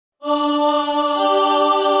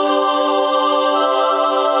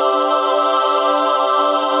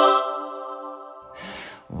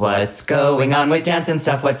What's going on with dance and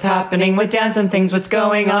stuff? What's happening with dance and things? What's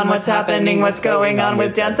going on? What's happening? What's going on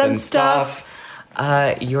with dance and stuff?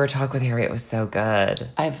 Your talk with Harriet was so good.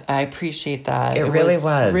 I appreciate that. It really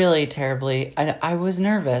was. Really terribly. I was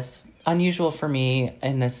nervous. Unusual for me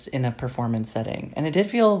in a performance setting. And it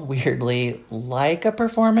did feel weirdly like a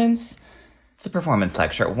performance. It's a performance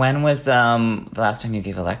lecture. When was the last time you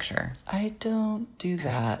gave a lecture? I don't do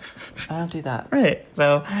that. Right.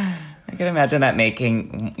 So I can imagine that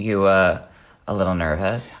making you a little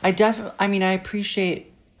nervous. I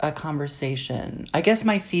appreciate a conversation. I guess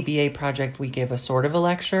my CBA project, we gave a sort of a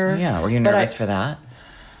lecture. Yeah. Were you nervous for that?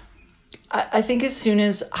 I think as soon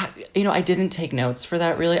as, I didn't take notes for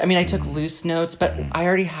that, really. I mean, I took loose notes, but I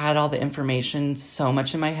already had all the information so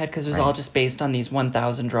much in my head because it was all just based on these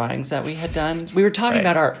 1,000 drawings that we had done. We were talking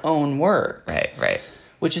about our own work. Right.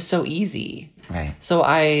 Which is so easy. Right. So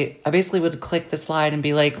I basically would click the slide and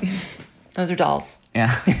be like, those are dolls.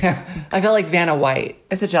 Yeah. I felt like Vanna White.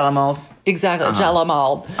 It's a Jell-O mold. Exactly, Jell-O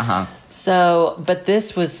mold. Uh-huh. So, but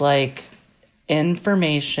this was like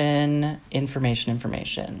information.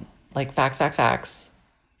 Like facts.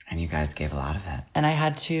 And you guys gave a lot of it. And I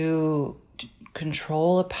had to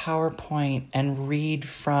control a PowerPoint and read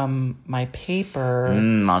from my paper.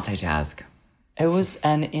 Multitask. It was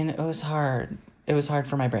hard. It was hard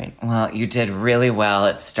for my brain. Well, you did really well.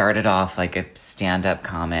 It started off like a stand-up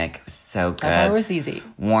comic. It was so good. I thought it was easy.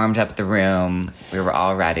 Warmed up the room. We were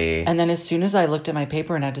all ready. And then as soon as I looked at my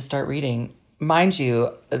paper and had to start reading, mind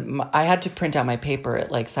you, I had to print out my paper at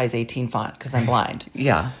like size 18 font because I'm blind.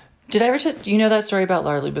 Yeah. Did I ever do you know that story about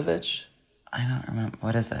Lar Lubavitch? I don't remember.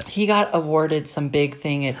 What is it? He got awarded some big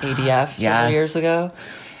thing at ADF several years ago.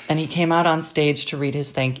 And he came out on stage to read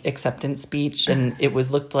his acceptance speech. And it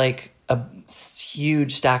looked like a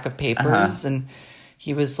huge stack of papers. And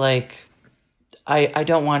he was like, I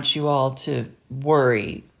don't want you all to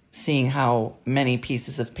worry seeing how many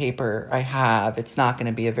pieces of paper I have. It's not going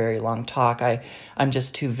to be a very long talk. I'm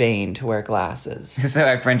just too vain to wear glasses. So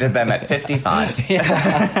I printed them at 50 font.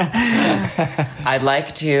 I'd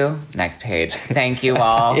like to, next page, thank you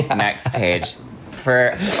all, next page,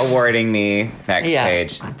 for awarding me, next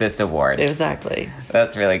page, this award. Exactly.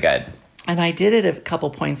 That's really good. And I did at a couple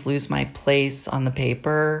points lose my place on the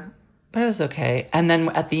paper, but it was okay. And then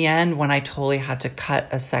at the end, when I totally had to cut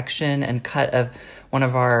a section and cut one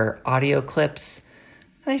of our audio clips,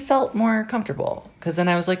 I felt more comfortable. Because then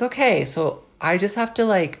I was like, okay, so I just have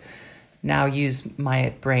to now use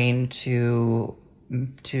my brain to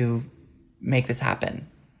make this happen.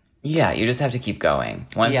 Yeah, you just have to keep going.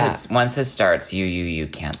 Once it starts, you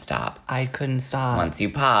can't stop. I couldn't stop. Once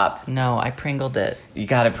you pop. No, I Pringled it. You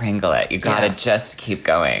gotta Pringle it. You gotta just keep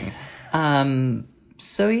going.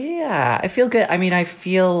 So yeah, I feel good. I mean, I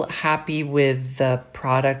feel happy with the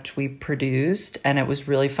product we produced, and it was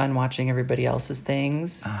really fun watching everybody else's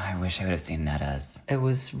things. Oh, I wish I would have seen Netta's. It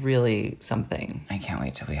was really something. I can't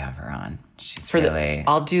wait till we have her on. She's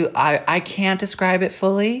I can't describe it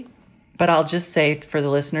fully, but I'll just say for the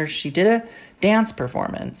listeners, she did a dance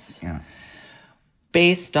performance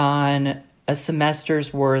based on a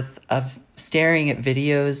semester's worth of staring at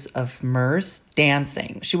videos of Merce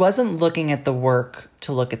dancing. She wasn't looking at the work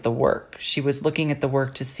to look at the work. She was looking at the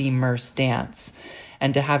work to see Merce dance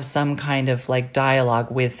and to have some kind of dialogue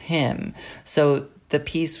with him. So the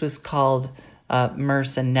piece was called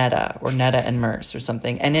Merce and Netta, or Netta and Merce or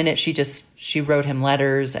something. And in it, she wrote him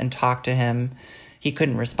letters and talked to him. He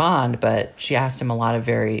couldn't respond, but she asked him a lot of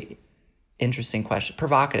very interesting questions,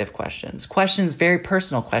 provocative questions, very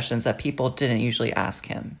personal questions that people didn't usually ask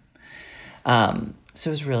him. So it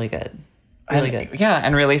was really good. Really good. Yeah,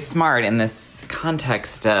 and really smart in this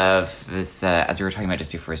context of this, as we were talking about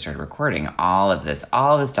just before we started recording, all of this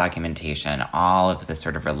documentation, all of this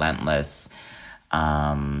sort of relentless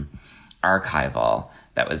archival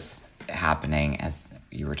that was happening, as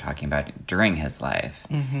you were talking about, during his life,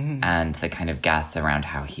 and the kind of guess around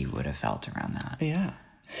how he would have felt around that. Yeah.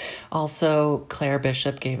 Also, Claire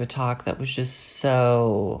Bishop gave a talk that was just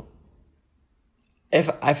so... If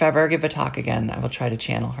I ever give a talk again, I will try to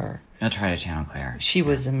channel her. I'll try to channel Claire. She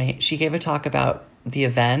was amazing. She gave a talk about the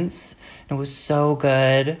events, and it was so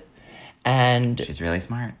good. And she's really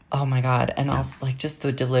smart. Oh my God. And also just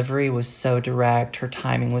the delivery was so direct. Her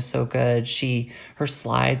timing was so good. Her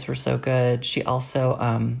slides were so good. She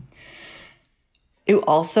also, it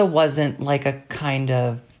also wasn't like a kind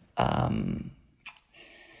of,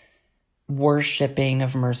 worshipping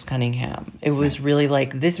of Merce Cunningham. It was really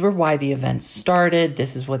this were why the event started.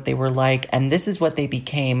 This is what they were like. And this is what they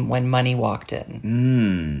became when money walked in.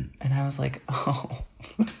 And I was like, oh.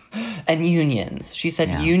 And unions. She said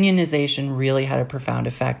unionization really had a profound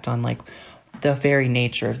effect on the very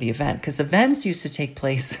nature of the event. Because events used to take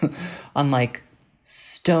place on like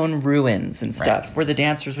stone ruins and stuff where the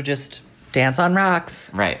dancers would just dance on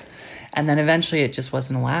rocks. Right. And then eventually it just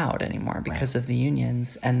wasn't allowed anymore because of the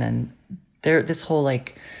unions. And then this whole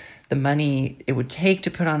like the money it would take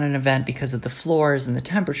to put on an event because of the floors and the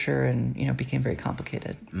temperature and, you know, became very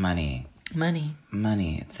complicated. Money.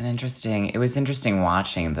 It was interesting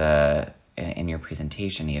watching in your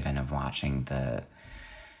presentation even, of watching the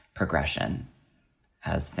progression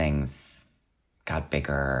as things got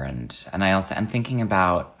bigger. And thinking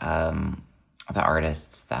about the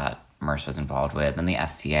artists that Merce was involved with, and the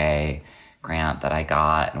FCA grant that I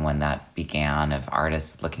got, and when that began, of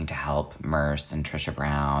artists looking to help Merce and Trisha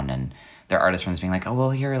Brown and their artist friends being like, oh, well,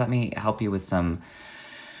 here, let me help you with some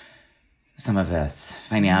of this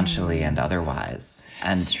financially and otherwise.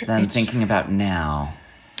 And then thinking about now.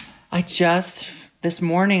 This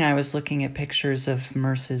morning I was looking at pictures of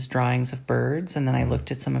Merce's drawings of birds, and then I looked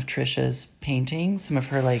at some of Trisha's paintings, some of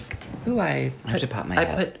her like, I have to pop my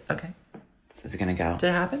head. Okay. Is it going to go? Did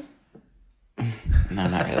it happen? No,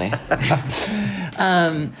 not really.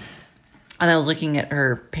 And I was looking at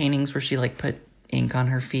her paintings where she like put ink on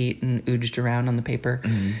her feet and ooged around on the paper.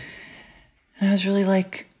 Mm-hmm. And I was really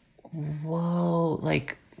like, whoa,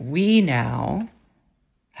 like we now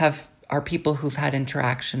are people who've had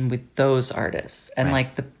interaction with those artists. And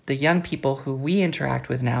like the young people who we interact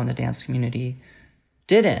with now in the dance community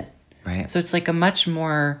didn't. Right. So it's like a much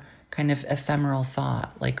more kind of ephemeral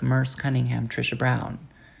thought, like Merce Cunningham, Trisha Brown.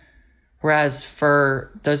 Whereas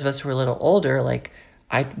for those of us who are a little older, like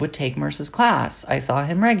I would take Merce's class. I saw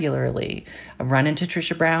him regularly. I run into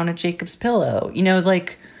Trisha Brown at Jacob's Pillow. You know,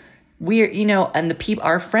 like and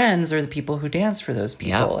our friends are the people who dance for those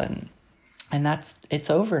people. Yep. And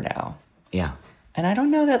it's over now. Yeah. And I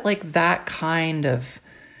don't know that like that kind of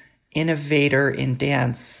innovator in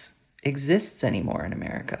dance exists anymore in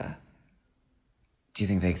America. Do you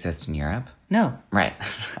think they exist in Europe? No. Right.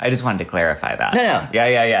 I just wanted to clarify that. No.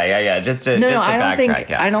 Yeah. Just to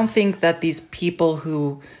backtrack. I don't think that these people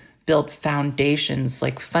who built foundations,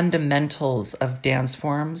 like fundamentals of dance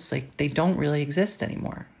forms, like they don't really exist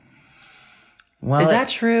anymore. Well, is that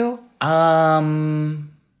true? I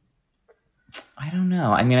don't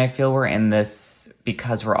know. I mean, I feel we're in this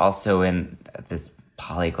because we're also in this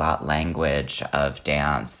polyglot language of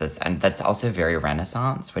dance. And that's also very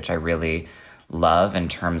Renaissance, which I really love in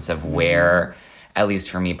terms of where, at least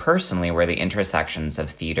for me personally, where the intersections of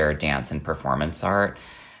theater, dance, and performance art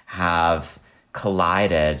have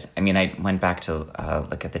collided. I mean, I went back to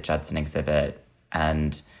look at the Judson exhibit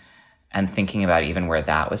and thinking about even where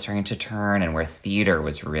that was starting to turn and where theater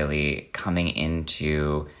was really coming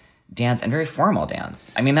into dance, and very formal dance.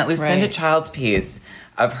 I mean, that Lucinda Childs piece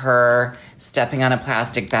of her stepping on a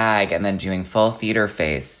plastic bag and then doing full theater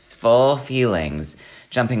face, full feelings,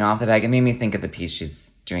 jumping off the bag. It made me think of the piece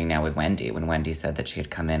she's doing now with Wendy, when Wendy said that she had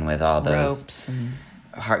come in with all those ropes and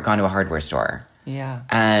gone to a hardware store. Yeah.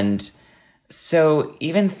 And so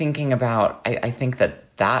even thinking about, I think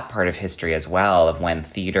that part of history as well, of when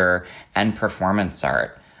theater and performance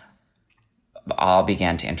art all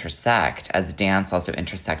began to intersect, as dance also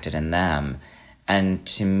intersected in them. And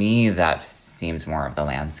to me, that seems more of the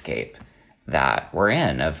landscape that we're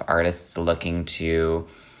in, of artists looking to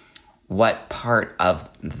what part of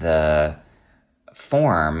the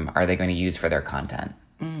form are they going to use for their content.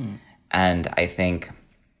 And I think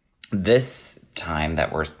this time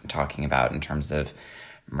that we're talking about in terms of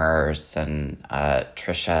Merce and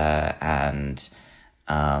Trisha and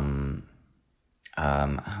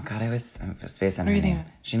I was spaced on her name.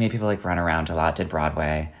 She made people like run around a lot, did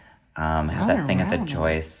Broadway, had that thing at the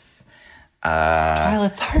Joyce.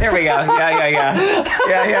 Twyla Tharp. There we go.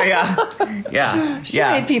 Yeah. She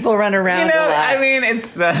made people run around a lot. I mean,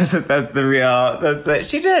 that's the real.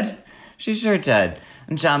 She did. She sure did.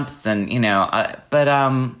 And jumps and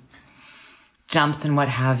jumps and what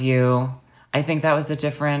have you. I think that was a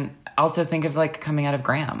different. Also, think of like coming out of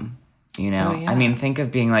Graham. I mean, think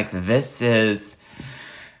of being like, this is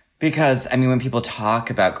because, I mean, when people talk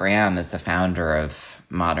about Graham as the founder of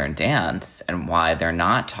modern dance, and why they're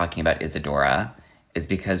not talking about Isadora is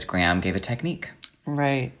because Graham gave a technique.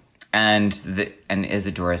 Right. And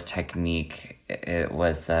Isadora's technique, it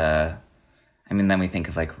was, then we think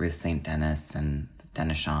of like Ruth St. Denis and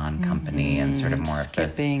Denishawn Company and sort of more of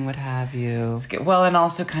this. Skipping, what have you. Well, and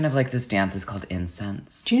also kind of like this dance is called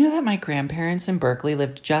incense. Do you know that my grandparents in Berkeley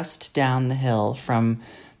lived just down the hill from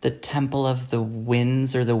the Temple of the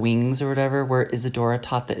Winds or the Wings or whatever, where Isadora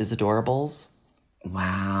taught the Isadorables?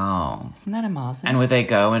 Wow. Isn't that amazing? And would they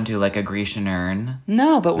go and do like a Grecian urn?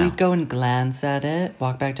 No, but we'd go and glance at it,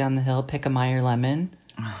 walk back down the hill, pick a Meyer lemon.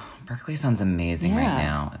 Oh, Berkeley sounds amazing right Yeah.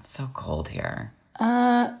 now. It's so cold here.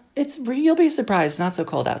 You'll be surprised. Not so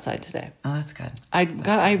cold outside today. Oh, that's good.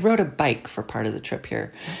 I rode a bike for part of the trip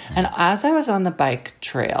here, and as I was on the bike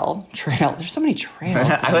trail. There's so many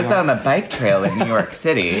trails. I was on the bike trail in New York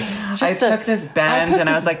City. I took this bend and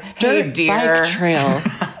I was like, "Hey, dirt dear." bike trail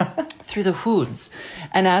through the hoods,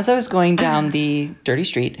 and as I was going down the dirty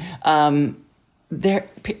street, there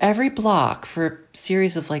every block for a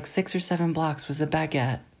series of like 6 or 7 blocks was a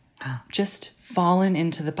baguette, just fallen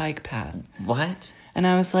into the bike path. What? And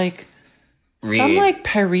I was like, some Read. like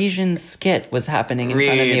Parisian skit was happening in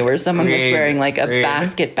front of me where someone was wearing like a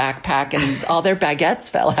basket backpack and all their baguettes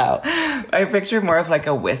fell out. I picture more of like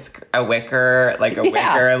a wicker, like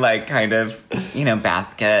kind of,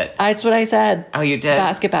 basket. That's what I said. Oh, you did?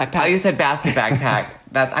 Basket backpack. Oh, you said basket backpack.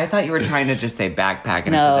 I thought you were trying to just say backpack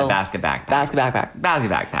and No. it said basket backpack. Basket backpack. Basket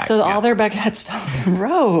backpack. So all their baguettes fell on the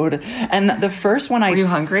road. And the first one Were you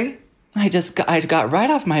hungry? I got right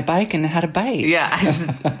off my bike and had a bite. Yeah, I just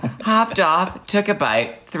hopped off, took a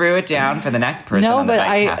bite, threw it down for the next person. No, on the but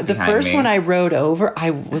bike path the behind first me. one I rode over,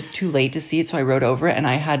 I was too late to see it, so I rode over it, and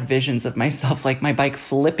I had visions of myself, like my bike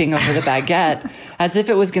flipping over the baguette, as if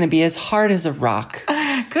it was going to be as hard as a rock.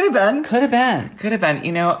 Could have been. Could have been. Could have been.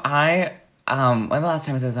 One of the last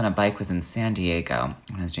times I was on a bike was in San Diego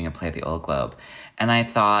when I was doing a play at the Old Globe. And I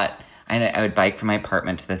thought I would bike from my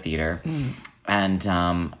apartment to the theater. And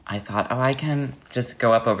I thought, I can just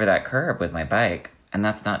go up over that curb with my bike. And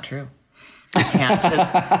that's not true. You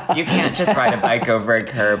can't just ride a bike over a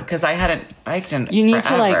curb because I hadn't biked in You need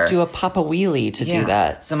forever. to like do a Papa Wheelie to do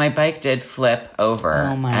that. So my bike did flip over.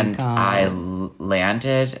 Oh my and God. I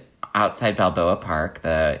landed outside Balboa Park,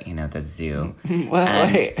 the zoo.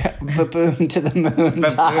 Wait. Baboon to the moon.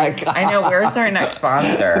 I know. Where's our next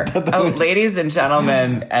sponsor? Ladies and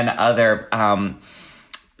gentlemen and other,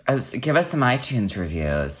 give us some iTunes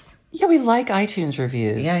reviews. Yeah, we like iTunes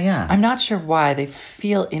reviews. Yeah. I'm not sure why. They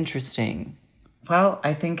feel interesting. Well,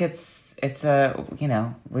 I think it's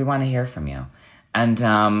we want to hear from you. And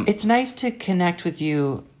It's nice to connect with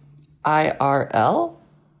you IRL.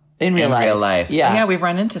 In real life. Yeah. Yeah. Yeah, we've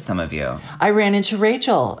run into some of you. I ran into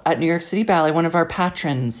Rachel at New York City Ballet, one of our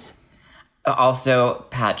patrons. Also,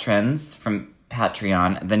 patrons from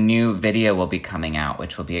Patreon, the new video will be coming out,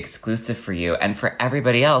 which will be exclusive for you. And for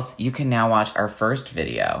everybody else, you can now watch our first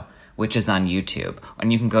video, which is on YouTube.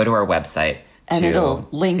 And you can go to our website And to it'll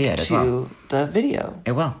link see it as to well. the video.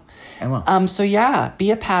 It will. So yeah,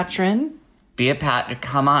 be a patron. Be a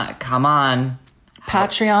Come on.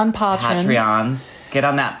 Patreons. Patreons. Get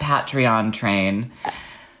on that Patreon train.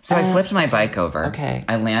 So I flipped my bike over. Okay.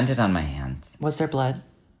 I landed on my hands. Was there blood?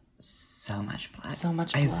 So much blood. So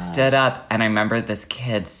much I blood. stood up and I remember this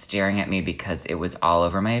kid staring at me because it was all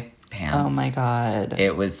over my pants. Oh my God.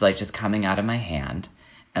 It was like just coming out of my hand.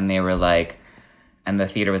 And they were like, and the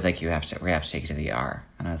theater was like, we have to take you to the ER.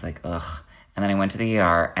 And I was like, ugh. And then I went to the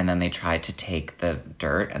ER and then they tried to take the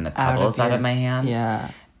dirt and the pebbles out of my hands.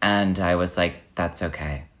 Yeah. And I was like, that's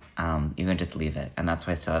okay. You can just leave it. And that's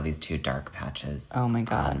why I still have these 2 dark patches Oh my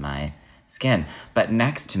God. on my skin. But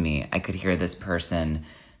next to me, I could hear this person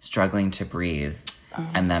struggling to breathe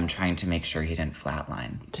and them trying to make sure he didn't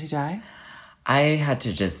flatline. Did he die? I had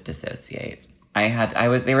to just dissociate.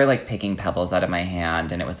 They were like picking pebbles out of my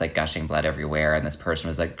hand and it was like gushing blood everywhere. And this person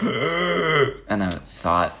was like, and I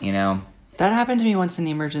thought, That happened to me once in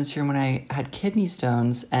the emergency room when I had kidney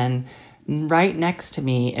stones, and right next to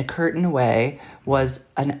me, a curtain away, was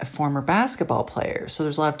a former basketball player. So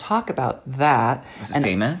there's a lot of talk about that. was it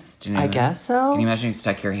famous? Do you know I guess so. Can you imagine you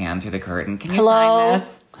stuck your hand through the curtain? Can you Hello? sign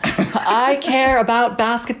this? I care about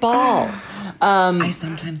basketball. I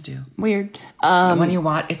sometimes do. Weird. When you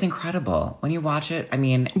watch, it's incredible. When you watch it,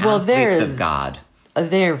 athletes there's- of God.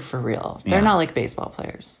 They're for real. They're Yeah. not like baseball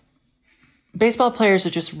players. Baseball players are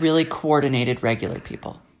just really coordinated, regular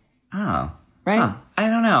people. Oh. Right? Huh. I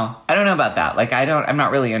don't know. I don't know about that. Like, I'm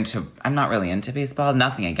not really into baseball.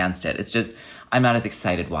 Nothing against it. It's just, I'm not as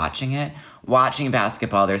excited watching it. Watching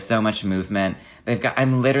basketball, there's so much movement.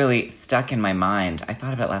 I'm literally stuck in my mind. I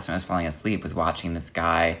thought about it last time I was falling asleep, was watching this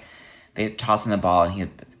guy. They tossed him the ball and he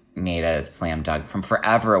made a slam dunk from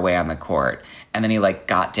forever away on the court. And then he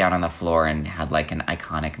got down on the floor and had an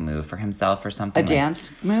iconic move for himself or something. A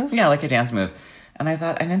dance move? Yeah, like a dance move. And I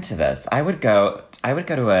thought, I'm into this. I would go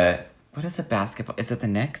to what is a basketball? Is it the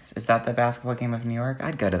Knicks? Is that the basketball game of New York?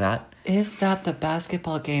 I'd go to that. Is that the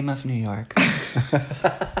basketball game of New York?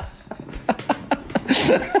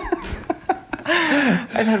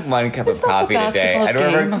 I'd had one cup of that the coffee today. basketball I'd be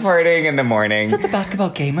game of- recording in the morning. Is that the basketball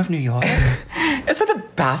game of New York? Is that the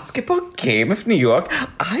basketball game of New York,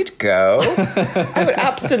 I'd go. I would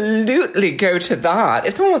absolutely go to that.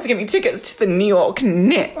 If someone wants to give me tickets to the New York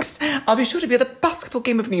Knicks, I'll be sure to be at the basketball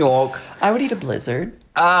game of New York. I would eat a Blizzard.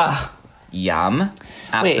 Yum.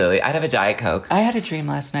 Absolutely. Wait, I'd have a Diet Coke. I had a dream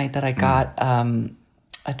last night that I got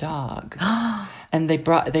a dog. And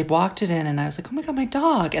they walked it in, and I was like, oh my God, my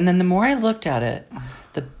dog. And then the more I looked at it,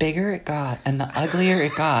 the bigger it got and the uglier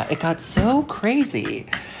it got. It got so crazy.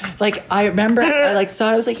 Like, I remember I saw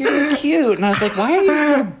it, I was like, you're so cute. And I was like, why are you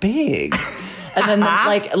so big? And then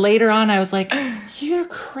later on, I was like, you're a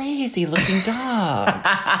crazy looking dog.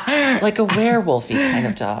 Like a werewolfy kind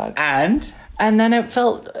of dog. And then I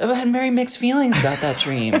had very mixed feelings about that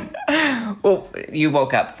dream. Well, you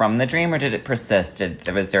woke up from the dream, or did it persist?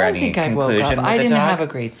 Was there any conclusion with the dog? I didn't have a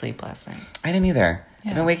great sleep last night. I didn't either.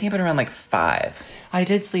 Yeah. I've been waking up at around 5. I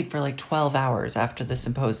did sleep for 12 hours after the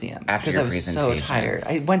symposium. After your presentation. Because I was so tired.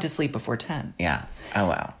 I went to sleep before 10. Yeah. Oh,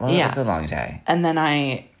 wow. Well, it was a long day. And then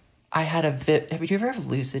I had have you ever had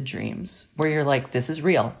lucid dreams where you're like, this is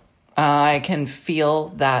real? I can feel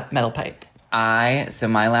that metal pipe. So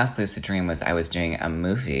my last lucid dream was I was doing a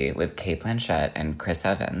movie with Cate Blanchett and Chris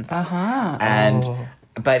Evans.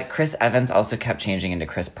 But Chris Evans also kept changing into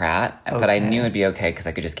Chris Pratt. Okay. But I knew it'd be okay because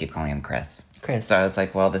I could just keep calling him Chris. So I was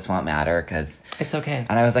like, well, this won't matter because... It's okay.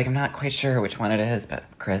 And I was like, I'm not quite sure which one it is, but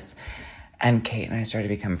Chris. And Kate and I started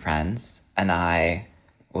to become friends. And I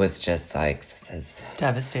was just like, this is...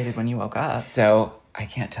 Devastated when you woke up. So... I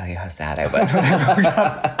can't tell you how sad I was when I woke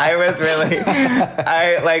up. I was really...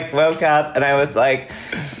 I, woke up and I was like...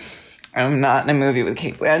 I'm not in a movie with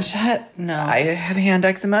Cate Blanchett. No. I had hand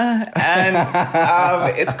eczema,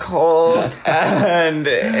 and it's cold, and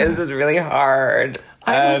this is really hard.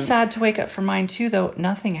 I was sad to wake up from mine, too, though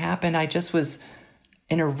nothing happened. I just was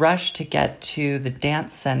in a rush to get to the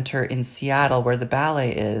dance center in Seattle where the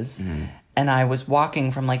ballet is, and I was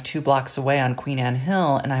walking from 2 blocks away on Queen Anne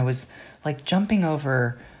Hill, and I was... jumping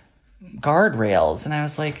over guardrails. And I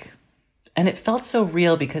was like, and it felt so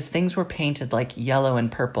real because things were painted yellow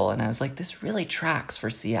and purple. And I was like, this really tracks for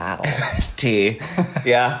Seattle.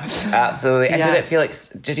 Yeah, absolutely. And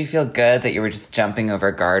did you feel good that you were just jumping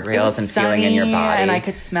over guardrails and feeling in your body? And I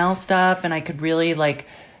could smell stuff and I could really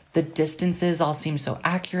the distances all seemed so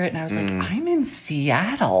accurate. And I was like, I'm in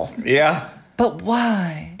Seattle. Yeah. But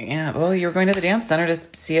why? Yeah, well, you were going to the dance center to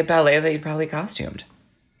see a ballet that you'd probably costumed.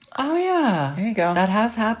 Oh, yeah. There you go. That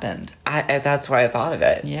has happened. That's why I thought of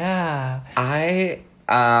it. Yeah.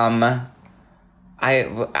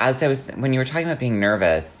 When you were talking about being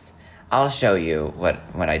nervous, I'll show you what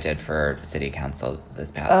I did for city council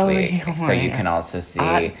this past week. So you can also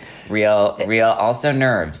see real also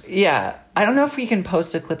nerves. Yeah. I don't know if we can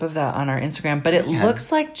post a clip of that on our Instagram, but it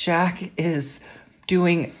looks like Jack is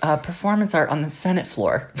doing performance art on the Senate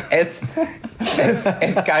floor. It's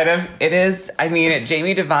kind of, it is, I mean,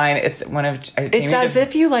 Jamie Devine, it's one of... It's as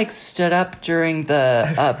if you stood up during the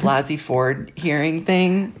Blasey Ford hearing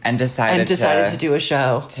thing. And decided to do a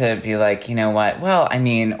show. To be like, you know what, well, I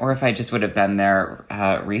mean, or if I just would have been there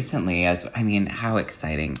recently how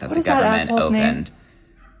exciting that the government opened.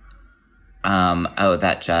 Name?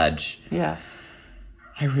 That judge. Yeah.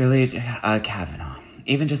 I really, Kavanaugh.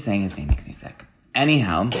 Even just saying his name makes me sick.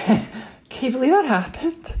 Anyhow. Can you believe that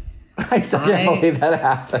happened? I still can't believe that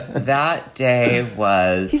happened. That day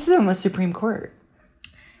was... He's on the Supreme Court.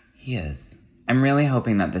 He is. I'm really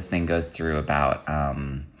hoping that this thing goes through about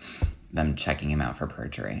them checking him out for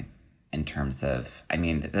perjury. In terms of...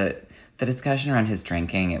 the discussion around his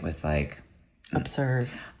drinking, it was absurd.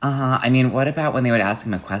 What about when they would ask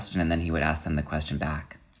him a question and then he would ask them the question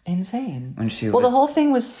back? Insane. The whole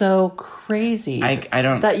thing was so crazy. I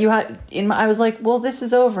don't... That you had... I was like, well, this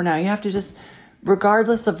is over now. You have to just...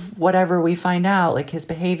 Regardless of whatever we find out, his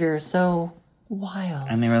behavior is so wild.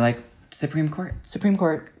 And they were like, Supreme Court. Supreme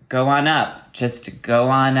Court. Go on up. Just go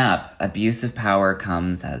on up. Abuse of power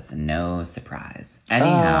comes as no surprise.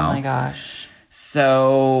 Anyhow. Oh, my gosh.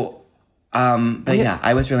 So...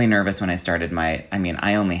 I was really nervous when I started I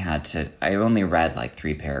only read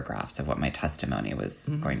 3 paragraphs of what my testimony was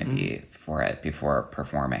going to be for it before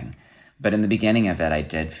performing. But in the beginning of it, I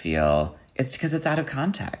did feel, it's because it's out of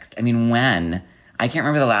context. I can't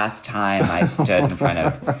remember the last time I stood in front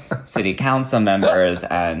of city council members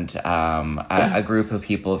and a group of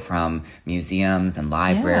people from museums and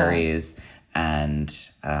libraries and...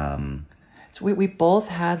 We both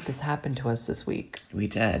had this happen to us this week. We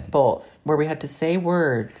did. Both. Where we had to say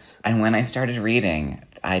words. And when I started reading,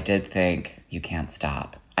 I did think, you can't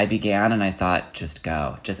stop. I began and I thought, just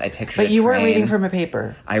go. I pictured But you weren't reading from a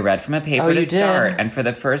paper. I read from a paper to start. And for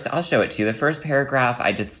the first, I'll show it to you. The first paragraph,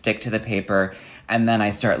 I just stick to the paper And then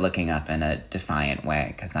I start looking up in a defiant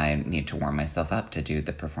way because I need to warm myself up to do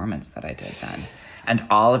the performance that I did then. And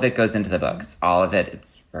all of it goes into the books. All of it,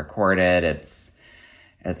 it's recorded, it's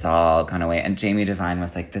all gone away. And Jamie Devine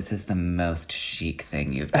was like, this is the most chic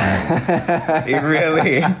thing you've done.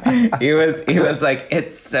 he was like,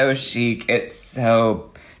 it's so chic. It's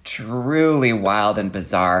so truly wild and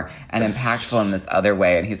bizarre and impactful in this other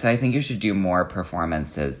way. And he said, I think you should do more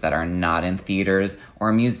performances that are not in theaters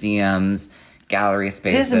or museums, gallery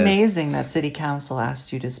spaces. It is amazing that city council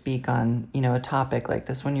asked you to speak on, a topic like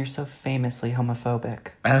this when you're so famously homophobic.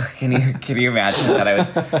 Oh, can you imagine that I was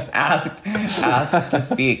asked to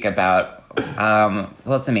speak about,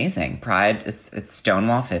 well, it's amazing. Pride, it's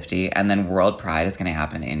Stonewall 50, and then World Pride is going to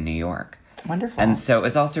happen in New York. Wonderful. And so it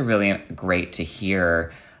was also really great to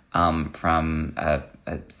hear from a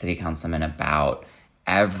city councilman about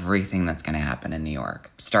everything that's going to happen in New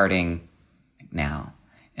York, starting now,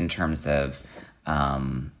 in terms of,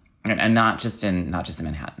 and not just in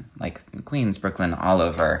Manhattan, like Queens, Brooklyn, all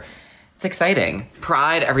over. It's exciting.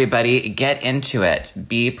 Pride, everybody, get into it.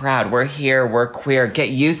 Be proud. We're here. We're queer. Get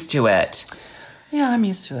used to it. Yeah, I'm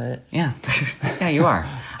used to it. Yeah. Yeah, you are.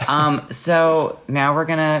 So now we're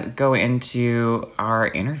going to go into our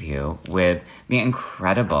interview with the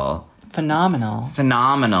incredible, phenomenal,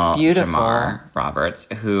 beautiful Jamar Roberts,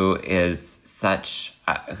 who is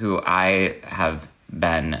who I have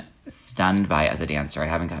been stunned by as a dancer. I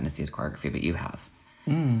haven't gotten to see his choreography, but you have.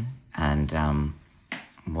 And I'm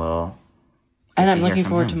looking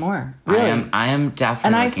forward to more. Really, I am definitely.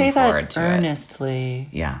 And I looking say forward that to earnestly.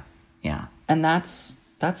 It. Yeah. And that's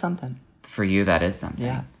something. For you, that is something.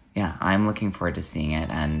 Yeah. I'm looking forward to seeing it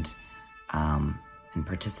and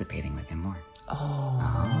participating with him more.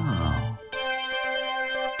 Oh.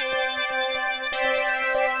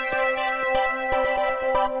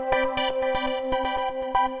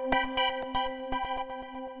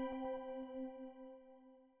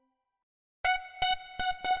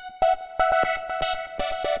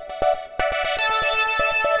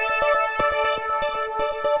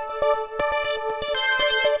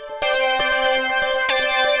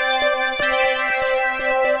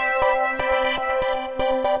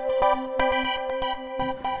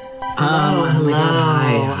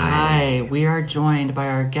 Hello. Hi. We are joined by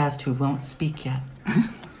our guest who won't speak yet.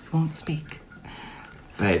 Won't speak.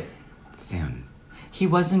 But soon. He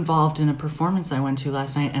was involved in a performance I went to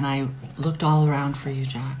last night, and I looked all around for you,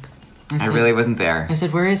 Jack. I really wasn't there. I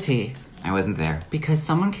said, where is he? I wasn't there. Because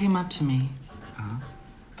someone came up to me.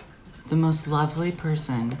 The most lovely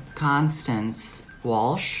person, Constance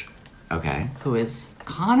Walsh. Okay. Who is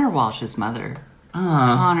Connor Walsh's mother.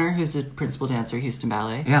 Connor, who's a principal dancer at Houston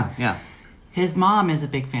Ballet. Yeah. His mom is a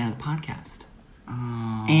big fan of the podcast.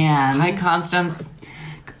 And hi, Constance.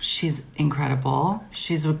 She's incredible.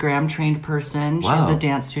 She's a Graham-trained person. She has a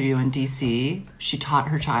dance studio in D.C. She taught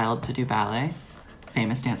her child to do ballet.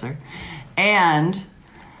 Famous dancer. And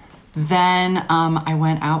then I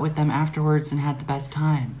went out with them afterwards and had the best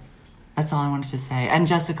time. That's all I wanted to say. And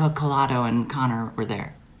Jessica Collado and Connor were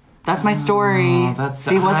there. That's my story.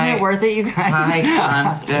 Wasn't it worth it, you guys? Hi,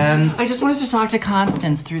 Constance. I just wanted to talk to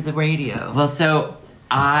Constance through the radio. Well, so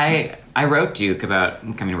I wrote Duke about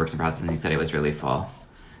coming to Works in Process, and he said it was really full.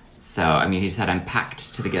 So, I mean, he said I'm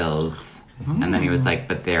packed to the gills. And then he was like,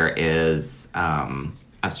 but there is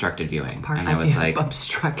obstructed viewing. And I was like...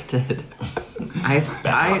 Obstructed. I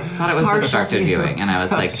thought it was obstructed viewing. And I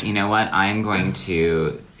was like, you know what? I'm going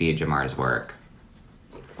to see Jamar's work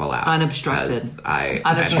full out. Unobstructed.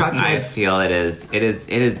 Unobstructed. I feel it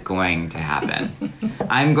is going to happen.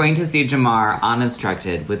 I'm going to see Jamar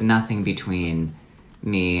unobstructed with nothing between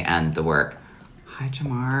me and the work. Hi,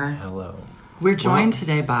 Jamar. Hello. We're joined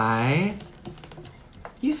today by...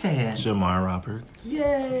 You say it. Jamar Roberts.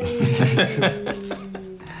 Yay!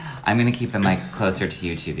 I'm going to keep the mic closer to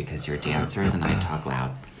you two because you're dancers and I talk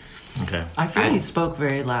loud. Okay. I feel you spoke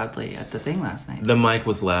very loudly at the thing last night. The mic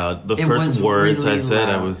was loud. The first words really I said,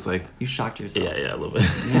 loud. I was like... You shocked yourself. Yeah, a little bit.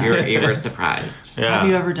 You were surprised. Yeah. Have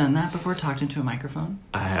you ever done that before, talked into a microphone?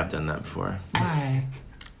 I have done that before. Why?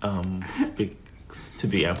 To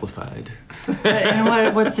be amplified. In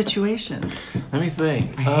what situations? Let me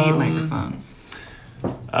think. I hate microphones.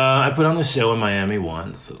 I put on the show in Miami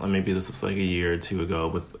once. Maybe this was like a year or two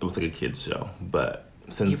ago. It was like a kids show, but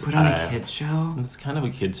since you put on a kids show, it's kind of a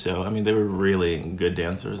kids show. I mean, they were really good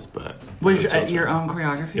dancers, but was your own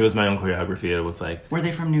choreography? It was my own choreography. It was like, were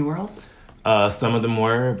they from New World? Some of them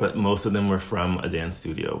were, but most of them were from a dance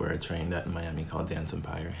studio where I trained at in Miami called Dance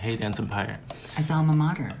Empire. Hey, Dance Empire. It's alma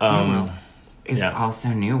mater. New World. It's also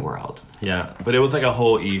New World. Yeah, but it was like a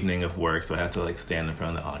whole evening of work, so I had to like stand in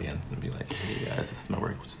front of the audience and be like, hey guys, this is my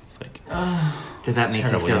work, which is like Does that make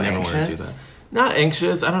Terrible. you feel never want to do anxious? that. Not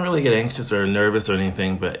anxious. I don't really get anxious or nervous or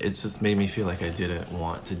anything, but it just made me feel like I didn't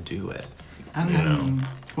want to do it. Okay. You know?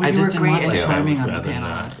 Well, I you just were didn't great want and to. charming on the Rather panel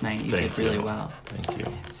not. last night. You Thank did really you. well. Thank you.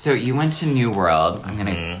 So you went to New World. I'm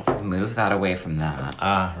gonna move that away from that.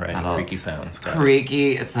 Ah, right. That'll- Creaky sounds. Got it.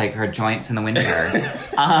 Creaky. It's like her joints in the winter.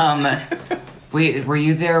 Wait, were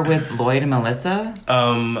you there with Lloyd and Melissa?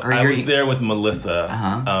 I was there with Melissa.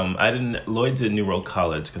 Uh-huh. I didn't. Lloyd did New World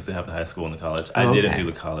College because they have the high school and the college. I Oh, didn't okay. do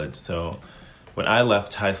the college, so when I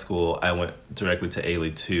left high school, I went directly to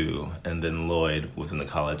Ailey 2, and then Lloyd was in the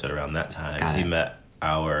college at around that time. Got He it. met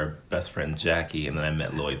our best friend Jackie, and then I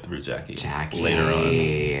met Lloyd through Jackie. Jackie. Later on.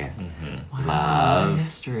 Mm-hmm. Wow, Love.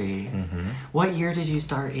 history. What year did you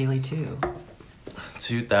start Ailey 2?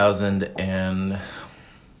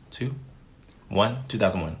 2002?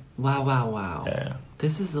 2001. Wow. Yeah.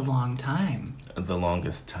 This is a long time. The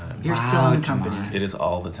longest time. You're Wow, still in Jamar. company. It is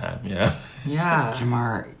all the time, yeah. Yeah.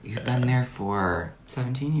 Jamar, you've been there for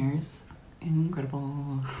 17 years.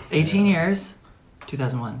 incredible 18 years.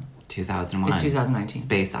 2001. 2001. It's 2019.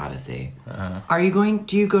 Space Odyssey.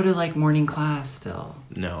 Do you go to like morning class still?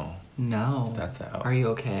 No, No. that's out. Are you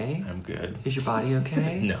okay? I'm good. Is your body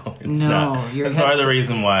okay? No, it's No, not. your That's part of the hips-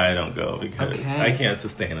 reason why I don't go, because Okay. I can't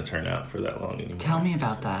sustain a turnout for that long anymore. Tell me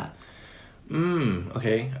about that.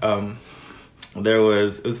 Okay.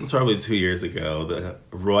 This was probably 2 years ago. The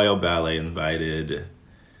Royal Ballet invited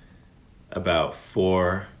about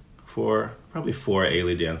probably four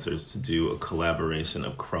Ailey dancers to do a collaboration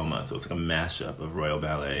of Chroma. So it's like a mashup of Royal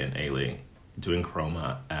Ballet and Ailey doing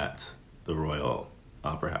Chroma at the Royal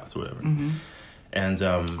Opera House or whatever. And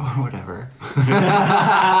Or whatever.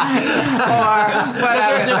 there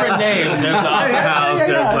are different names. There's the Opera House.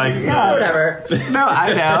 There's like Whatever. No,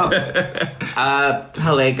 I know.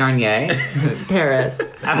 Palais Garnier. Paris.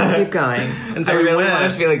 Keep going. And so I we really went.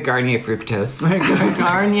 wanted to be like Garnier Fructose.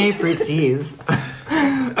 Garnier Fructis.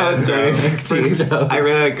 Oh, it's Garnier Fructose. Fructose. I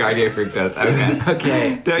really like Garnier Fructose. Okay.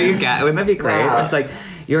 Okay. Don't you get? Wouldn't that be great? Wow. It's like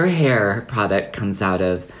your hair product comes out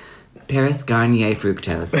of Paris Garnier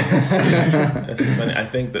Fructose. This is funny. I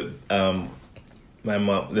think that my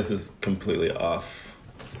mom. This is completely off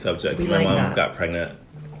subject. We My like mom that. got pregnant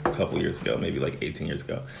a couple years ago, maybe like 18 years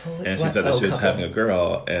ago, Holy- and she what? said that Oh, she was couple. having a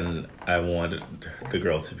girl, and I wanted the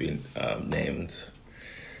girl to be named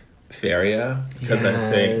Feria because I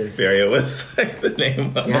think Yes. Feria was like the name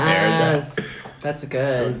of the hair Yes. dye. That's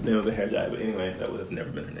That was good. the name of the hair dye. But anyway, that would have never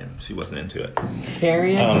been her name. She wasn't into it.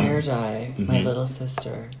 Feria hair dye. My little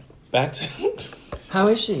sister. Back to. How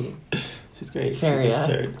is she? She's great. Feria. She just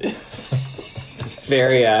turned.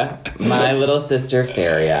 Feria. My little sister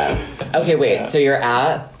Feria. Okay, wait. So you're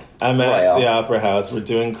at I'm at Royal. the Opera House. We're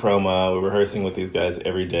doing Chroma. We're rehearsing with these guys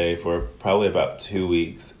every day for probably about 2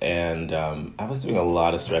 weeks. And I was doing a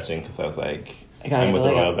lot of stretching because I was like, I gotta I'm get with a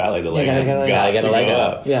the leg Royal up. Ballet. The You leg gotta has get a leg got up. to Get a go leg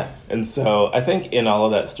up. up. Yeah. And so I think in all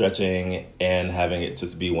of that stretching and having it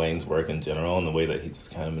just be Wayne's work in general and the way that he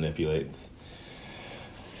just kind of manipulates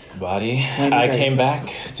the body, Wayne, I right. came back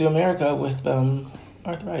to America with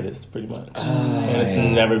arthritis pretty much. And it's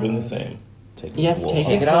never been the same. Take this Yes, wool take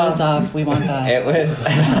off. your clothes off. We want that. It was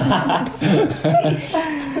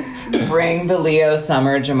bring the Leo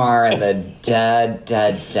summer Jamar and the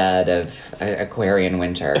dead of Aquarian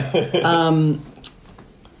winter.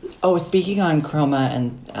 Oh, speaking on Chroma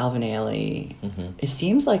and Alvin Ailey, it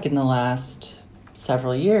seems like in the last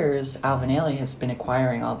several years, Alvin Ailey has been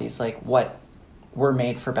acquiring all these, like, what were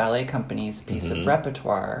made for ballet companies piece of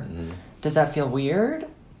repertoire. Does that feel weird?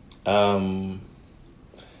 I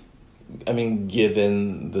mean,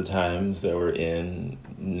 given the times that we're in,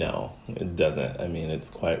 no, it doesn't. I mean,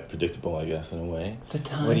 it's quite predictable, I guess, in a way. The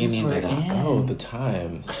times What do you mean by we're that? in. Oh, the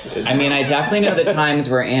times. I mean, I definitely know the times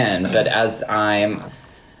we're in, but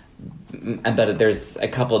but there's a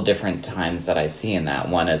couple different times that I see in that.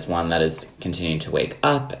 One is one that is continuing to wake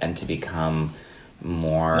up and to become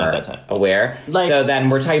more Not that time. aware. Like- so then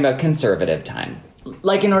we're talking about conservative time.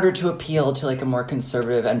 Like, in order to appeal to, like, a more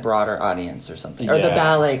conservative and broader audience or something. Or the Yeah.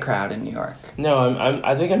 ballet crowd in New York. No,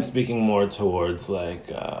 I think I'm speaking more towards,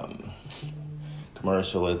 like,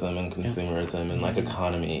 commercialism and consumerism and, like,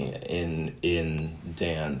 economy in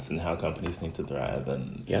dance and how companies need to thrive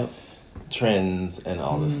and trends and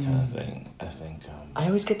all this kind of thing. I think I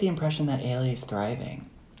always get the impression that Ailey is thriving.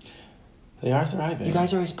 they are thriving. You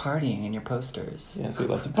guys are always partying in your posters. Yes, we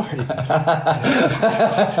love to party.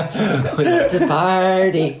 We love to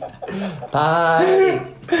party. Party.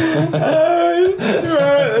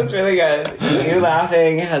 That's really good. You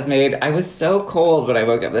laughing has made. I was so cold when I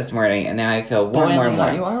woke up this morning, and now I feel warm, Boiling warm,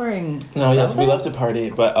 hot. You warm. are wearing... No, yes, we velvet? love to party,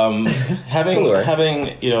 but Cooler.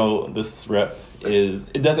 having this rep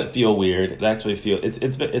it doesn't feel weird. It actually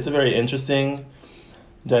it's a very interesting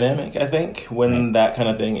dynamic, I think, when that kind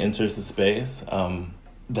of thing enters the space.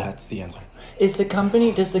 That's the answer. Does the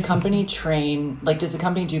company train, like, does the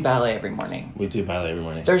company do ballet every morning? We do ballet every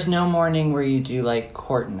morning. There's no morning where you do, like,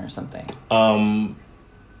 Horton or something?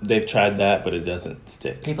 They've tried that, but it doesn't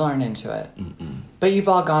stick. People aren't into it. Mm-mm. But you've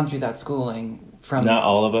all gone through that schooling from... Not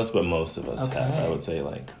all of us, but most of us Okay. have. I would say,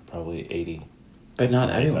 like, probably 80. But not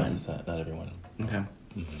everyone. 85%, not everyone. Okay.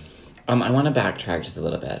 I want to backtrack just a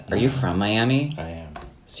little bit. Are you from Miami? I am.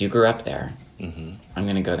 So you grew up there. Mm-hmm. I'm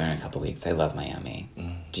going to go there in a couple weeks. I love Miami.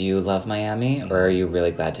 Do you love Miami, or are you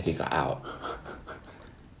really glad to be out?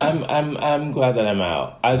 I'm glad that I'm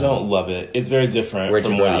out. I don't love it. It's very different Where'd you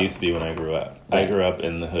from grow what up? it used to be when I grew up. Right. I grew up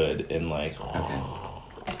in the hood in like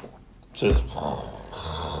just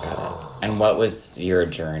And what was your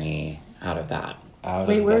journey out of that? out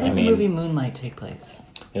Wait, of where that. did the movie Moonlight take place?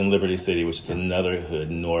 In Liberty City, which is another hood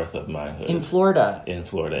north of my hood. In Florida. In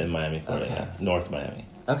Florida, in Miami, Florida, Okay. yeah. North Miami.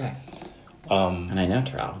 Okay. And I know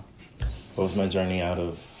Terrell. What was my journey out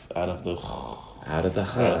of the Out of the Out of the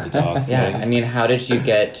hood. dog Yeah, place. I mean, how did you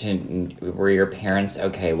get to... Were your parents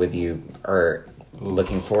okay with you, or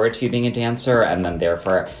looking forward to you being a dancer, and then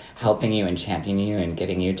therefore helping you and championing you and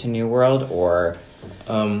getting you to New World, or...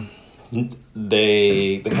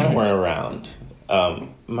 They kind of weren't around.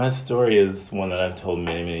 My story is one that I've told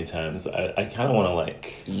many, many times. I kind of want to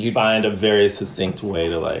like find a very succinct way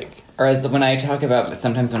to like. Or as when I talk about,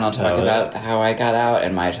 sometimes when I'll talk Tell it. about how I got out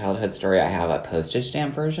and my childhood story, I have a postage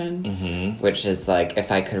stamp version, which is like,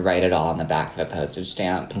 if I could write it all on the back of a postage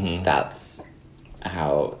stamp, that's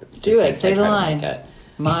how... Do it. succinct Say I the try to line. make it.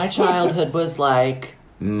 My childhood was like...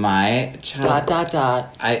 My child... ...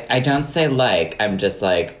 I don't say like, I'm just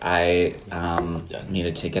like, I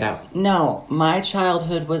needed to get out. No, my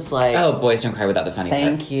childhood was like... Oh, boys don't cry without the funny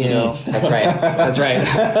Thank parts. you. That's right. That's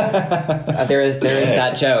right. There is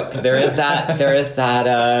that joke. There is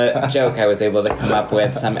that joke I was able to come up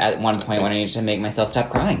with at one point when I needed to make myself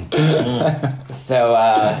stop crying. So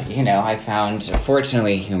I found,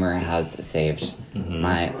 fortunately, humor has saved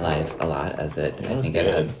my life a lot, as I think it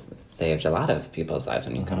has saved a lot of people's lives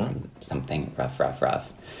when you come from something rough.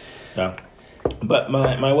 Yeah, but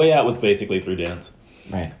my way out was basically through dance.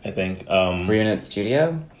 Right. I think. Were you in a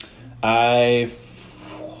studio? I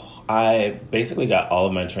basically got all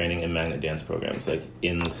of my training in magnet dance programs, like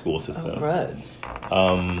in the school system. Oh,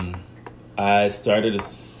 good. I started a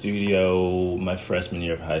studio my freshman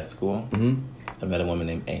year of high school. I met a woman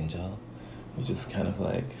named Angel, who just kind of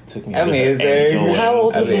like took me under her Amazing. angel How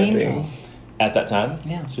old wings. was Angel? At that time?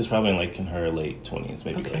 Yeah. She was probably like in her late 20s,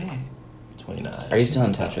 maybe Okay. like 29. Are you still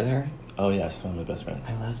in touch with her? Oh yeah, she's one of my best friends.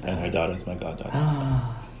 I love that. And her daughter's my goddaughter.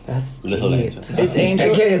 That's Little deep. Angel. Is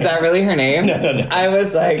Angel... Okay, is that really her name? No. I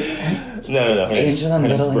was like, No. Her name's- Angel and her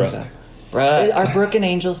name's Little Brooke. Angel. Brooke. Are Brooke and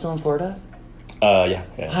Angel still in Florida? Yeah.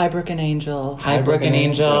 Hi, Brooke and Angel. Hi, Brooke and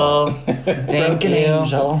Angel. Thank Brooke and you.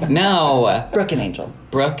 Angel. No. Brooke and Angel.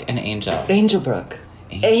 Brooke and Angel. Angel Brooke.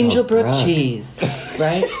 Angel Brook Brooke. cheese.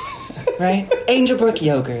 Right? Right? Angel Brook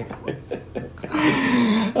yogurt.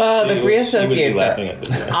 The free She would be associates laughing are at this.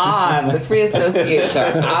 Right? on. The free associates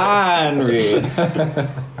are on, Reese.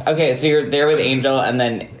 Okay, so you're there with Angel, and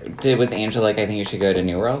then was Angel like, I think you should go to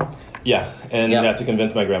New World? Yeah, and Yep. got to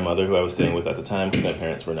convince my grandmother, who I was staying with at the time, because my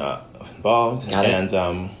parents were not involved. Got it. And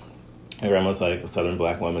my grandma was like a Southern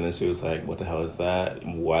black woman, and she was like, "What the hell is that?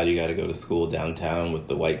 Why do you got to go to school downtown with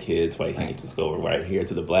the white kids? Why can't you just go right here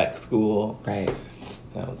to the black school?" Right.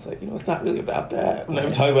 And I was like, it's not really about that. When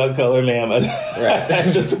I'm talking about color, ma'am, I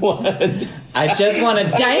just want to I just want to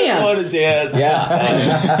dance. I want to dance.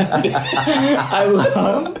 Yeah. I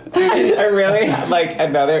really like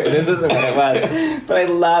another, this isn't what it was, but I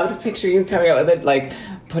loved to picture you coming out with it, like,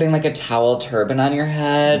 putting like a towel turban on your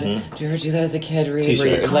head. Do you ever do that as a kid? Really?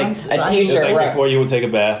 T-shirt. Like a It's t-shirt. like right. before you would take a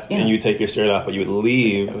bath and you would take your shirt off, but you would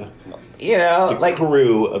leave You know, the like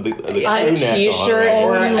crew of the a crew neck t-shirt on,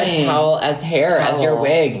 or right? a towel as hair, as your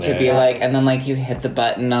wig, to be Yes. like, and then like you hit the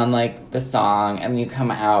button on like the song and you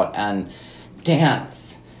come out and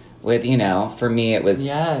dance with, for me it was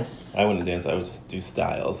Yes. I wouldn't dance. I would just do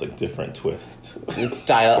styles, like different twists.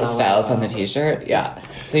 styles on the t-shirt. Yeah.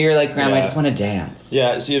 So you're like, Grandma, I Yeah. just want to dance.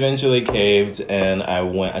 Yeah, she eventually caved, and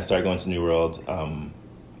I started going to New World.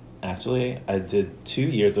 Actually, I did 2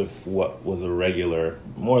 years of what was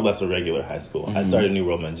more or less a regular high school. I started New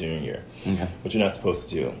World my junior year, which you're not supposed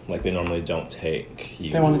to do. Like, they normally don't take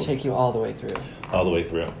you. They want to take you all the way through. all the way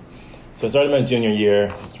through. So I started my junior year.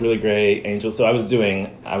 It was really great. Angel. So I was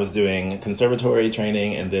doing conservatory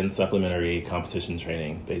training and then supplementary competition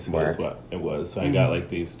training. Basically, is what it was. So I got like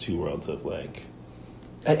these two worlds of like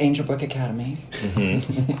At Angel Brook Academy.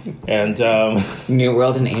 And New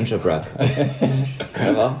World in Angel Brook.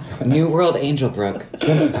 Incredible. New World Angel Brook.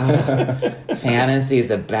 Oh,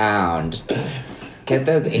 fantasies abound. Get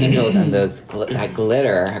those angels and that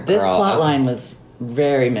glitter, girl. This plot line was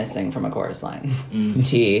very missing from a chorus line.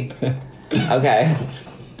 T. Okay.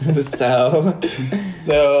 I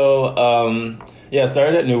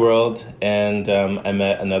started at New World, and I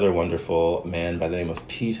met another wonderful man by the name of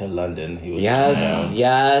Peter London. He was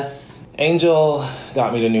Yes. Angel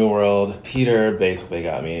got me to New World. Peter basically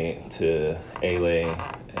got me to Ailey,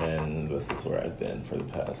 and this is where I've been for the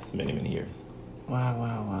past many, many years.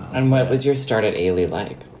 Wow. And what was your start at Ailey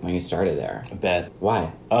like when you started there? Bad.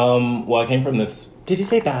 Why? Well, I came from this... Did you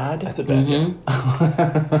say bad? I said bad. You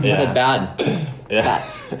said bad. Yeah. Bad.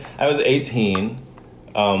 I was 18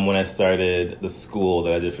 when I started the school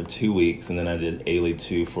that I did for 2 weeks, and then I did Ailey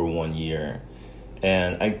 2 for 1 year.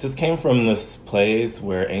 And I just came from this place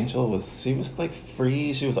where Angel she was like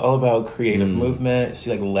free. She was all about creative movement. She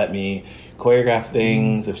like let me choreograph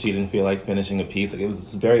things if she didn't feel like finishing a piece. Like it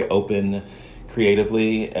was very open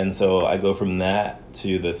creatively. And so I go from that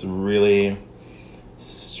to this really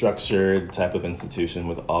structured type of institution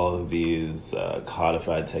with all of these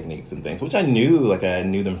codified techniques and things, which I knew, like I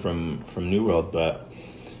knew them from New World, but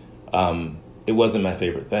it wasn't my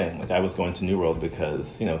favorite thing. Like I was going to New World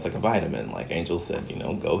because, it's like a vitamin. Like Angel said,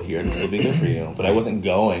 go here and this will be good for you. But I wasn't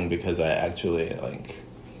going because I actually had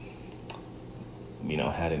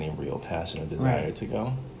any real passion or desire to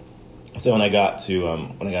go. So when I got to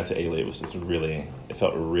Ailey, it was just it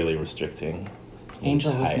felt really restricting.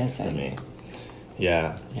 Angel was for missing. me.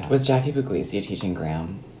 Yeah. Was Jackie Puglisi teaching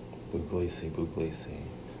Graham? Puglisi.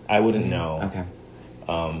 I wouldn't know. Okay.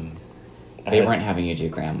 They weren't having you do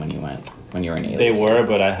Graham when you were in Ailey. They were,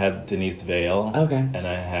 but I had Denise Vale. Okay. And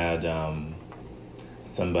I had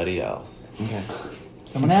somebody else. Okay.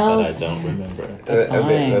 Someone else. That I don't remember. That's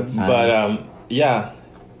fine. That's fine. But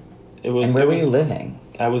it was. And where were you living?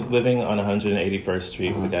 I was living on 181st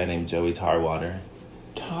Street with a guy named Joey Tarwater.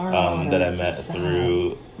 That I met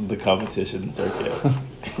through the competition circuit.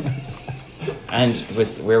 And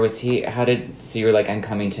where was he? So you were like, I'm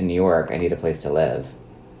coming to New York. I need a place to live.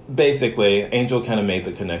 Basically, Angel kind of made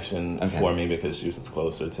the connection for me because she was just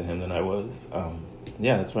closer to him than I was.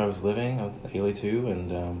 That's where I was living. I was in Ailey too,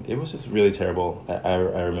 and it was just really terrible. I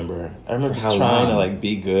remember just trying to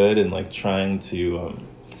be good and trying to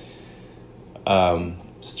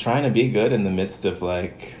just trying to be good in the midst of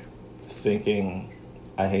thinking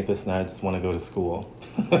I hate this and I just want to go to school.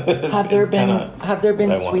 Have there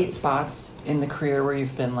been sweet spots in the career where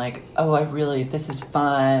you've been like, oh, this is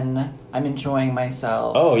fun, I'm enjoying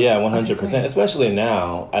myself? Oh yeah, 100%. Especially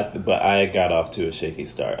now, but I got off to a shaky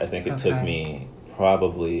start. I think it took me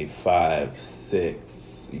probably 5,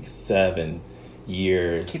 6, 7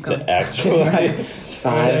 years to actually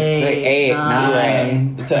 8,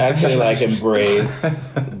 9 to actually embrace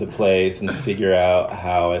the place and figure out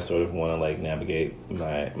how I sort of want to navigate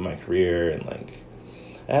my career, and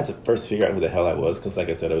I had to first figure out who the hell I was because, like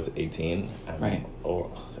I said, I was 18.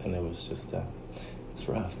 And it was just it's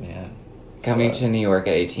rough, man. Coming to New York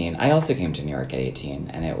at 18. I also came to New York at 18,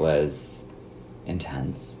 and it was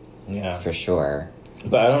intense. Yeah, for sure.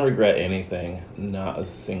 But I don't regret anything. Not a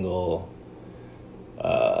single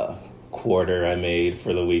quarter I made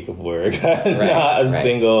for the week of work.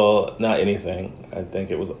 Not anything. I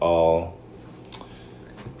think it was all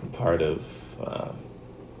part of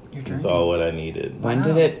it's all what I needed. When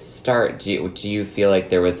did it start? Do you feel like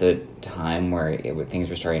there was a time where things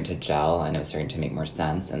were starting to gel and it was starting to make more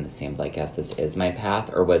sense and it seemed like, yes, this is my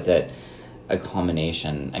path? Or was it a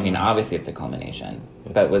culmination? I mean, obviously it's a culmination.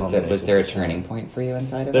 But was there a turning point for you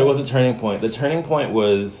inside of it? There was a turning point. The turning point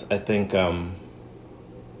was, I think,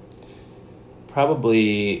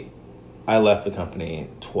 probably I left the company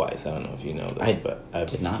twice. I don't know if you know this, but I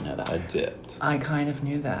did not know that. I dipped. I kind of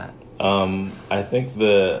knew that. I think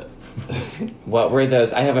What were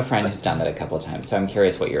those? I have a friend who's done that a couple of times, so I'm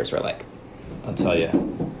curious what yours were like. I'll tell you.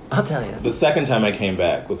 The second time I came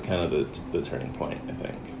back was kind of the turning point, I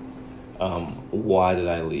think. Why did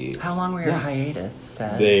I leave? How long were your hiatus?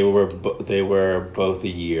 They were both a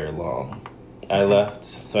year long. I left,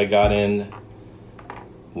 so I got in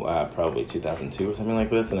probably 2002 or something like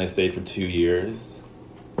this, and I stayed for 2 years.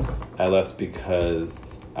 I left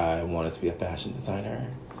because I wanted to be a fashion designer,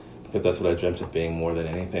 because that's what I dreamt of being more than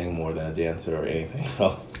anything, more than a dancer or anything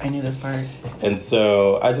else. I knew this part. And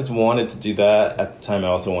so I just wanted to do that. At the time, I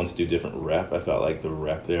also wanted to do different rep. I felt like the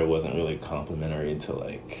rep there wasn't really complimentary to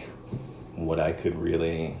what I could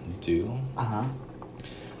really do. Uh-huh.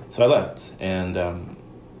 So I left, and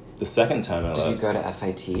the second time I left. Did you go to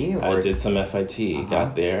FIT? Or? I did some FIT.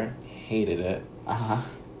 Got there, hated it. I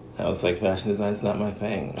was like, fashion design's not my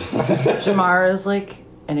thing. Jamar is like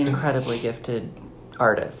an incredibly gifted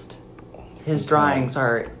artist. His drawings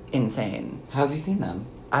are insane. How have you seen them?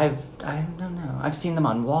 I don't know. I've seen them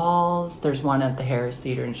on walls. There's one at the Harris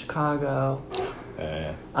Theater in Chicago.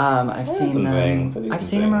 I've seen them. I've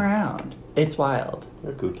seen them around. It's wild.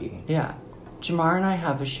 They're kooky. Yeah. Jamar and I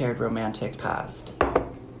have a shared romantic past.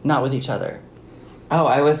 Not with each other. Oh,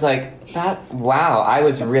 I was like, wow, I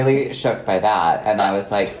was really shook by that. And I was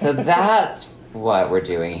like, so that's what we're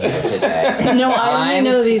doing here today. No, I only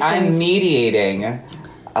know these things. I'm mediating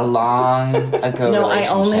a long ago No, I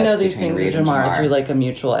only know these things with Jamar, Jamar through like a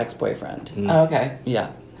mutual ex-boyfriend. Oh, okay.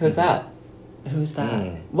 Yeah. Who's that? Who's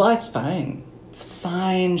that? Well, it's fine. It's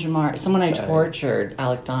fine, Jamar. Someone I tortured,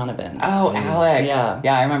 Alec Donovan. Oh, Alec. Yeah.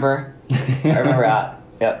 Yeah, I remember. I remember that.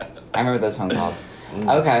 Yep. I remember those phone calls.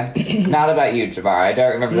 Okay. Not about you, Jamar. I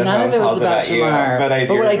don't remember the None phone of it was calls about Jamar. you, but I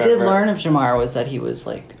do what I did remember. learn of Jamar was that he was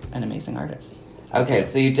like an amazing artist. Okay,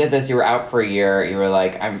 so you did this. You were out for a year. You were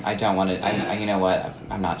like, I don't want to. You know what?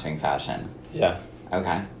 I'm not doing fashion. Yeah.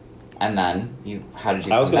 Okay. And then how did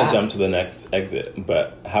you? I was going to jump to the next exit,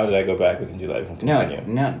 but how did I go back? We can do that. We can continue.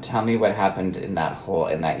 No. Tell me what happened in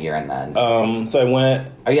that year, and then. So I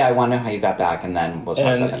went. Oh yeah, I want to know how you got back, and then we'll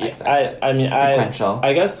talk about the next exit. Sequential.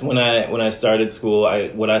 I guess when I started school,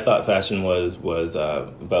 what I thought fashion was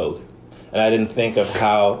Vogue. And I didn't think of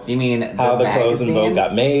how you mean how the clothes in Vogue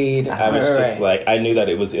got made. I was just right. like, I knew that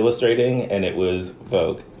it was illustrating and it was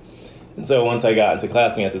Vogue. And so once I got into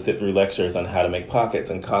class, we had to sit through lectures on how to make pockets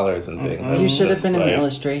and collars and things. You should have been in the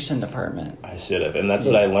illustration department. I should have. And that's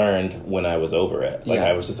what I learned when I was over it. Like,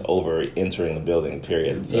 I was just over entering the building,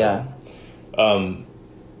 period. So, yeah.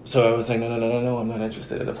 So I was like, no, I'm not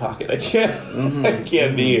interested in a pocket. I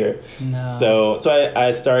can't be here. No. So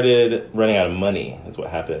I started running out of money, is what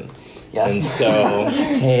happened. Yes. And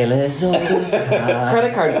so Tale as old as time.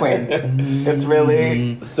 credit card queen. It's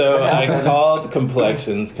really. So I called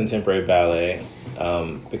Complexions Contemporary Ballet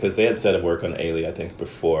because they had set up work on Ailey, I think,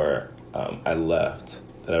 before I left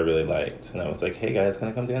that I really liked. And I was like, hey guys, can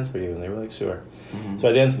I come dance for you? And they were like, sure. So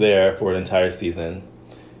I danced there for an entire season.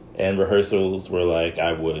 And rehearsals were like,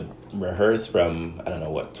 I would rehearse from,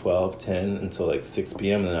 12, 10 until like 6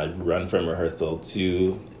 p.m. And then I'd run from rehearsal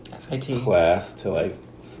to FIT. class to like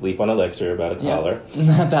sleep on a lecture about a collar.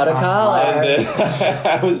 About a collar. And then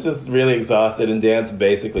I was just really exhausted, and dance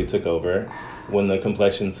basically took over. When the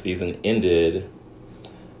Complexion season ended,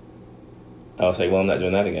 I was like, well, I'm not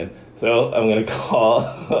doing that again. So I'm going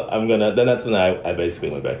to then that's when I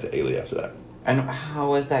basically went back to Ailey after that. And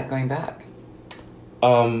how was that going back?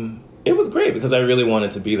 It was great because I really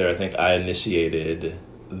wanted to be there. I think I initiated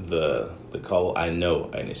the call. I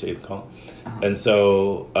know I initiated the call. And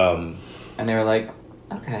so... and they were like,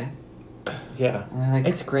 okay. Yeah. And they're like,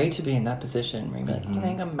 It's great to be in that position where you're like, can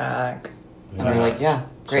I come back? and they're like, yeah,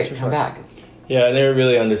 great, Sure. come back. Yeah, and they were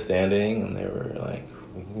really understanding, and they were like,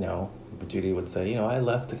 Judy would say, I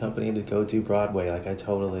left the company to go do Broadway. Like, I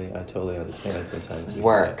totally understand sometimes.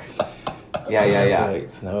 Work. Yeah.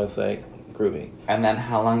 Right. And I was like, groovy. And then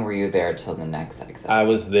how long were you there till the next exit? I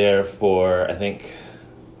was there for, I think,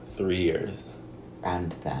 3 years.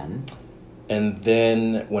 And then? And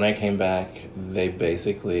then when I came back, they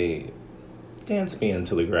basically danced me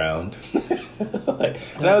into the ground.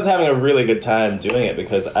 And I was having a really good time doing it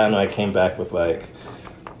because, I came back with like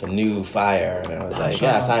a new fire. And I was like,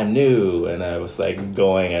 yes, I'm new. And I was like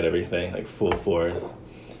going at everything, like full force.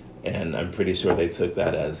 And I'm pretty sure they took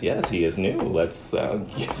that as, yes, he is new. Let's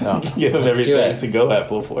give him everything to go at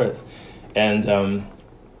full force. And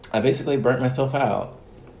I basically burnt myself out,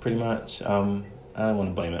 pretty much. I don't want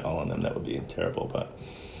to blame it all on them. That would be terrible, but...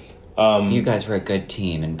 you guys were a good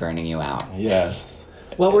team in burning you out. Yes.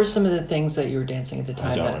 What were some of the things that you were dancing at the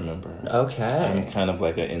time? I don't remember. Okay. I'm kind of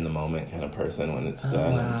like an in-the-moment kind of person when it's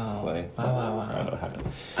done. Wow. I'm just like, Wow. I don't know what happened.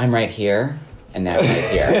 I'm right here, and now I'm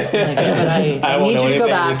right here. But I won't need know you to anything go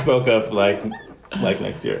we back. spoke of like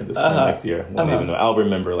next year. This time next year. Won't even know. I'll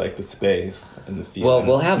remember like the space and the feel. Well, and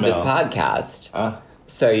we'll the have smell. this podcast,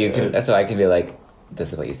 so I can be like,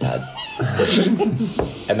 this is what you said.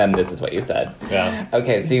 And then this is what you said. Yeah.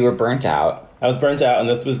 Okay, so you were burnt out. I was burnt out, and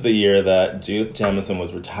this was the year that Judith Jamison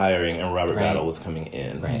was retiring and Robert Right. Battle was coming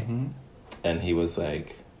in. Right. And he was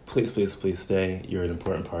like, please stay. You're an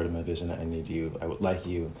important part of my vision. I need you. I would like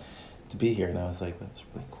you to be here. And I was like, that's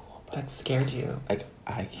really cool. That scared you. Like,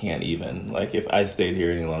 I can't even. Like, if I stayed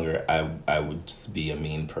here any longer, I would just be a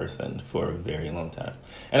mean person for a very long time.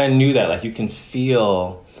 And I knew that. Like, you can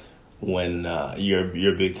feel when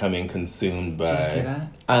you're becoming consumed by. Did you see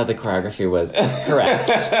that? The choreography was correct.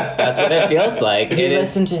 That's what it feels like. You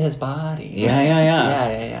listen to his body.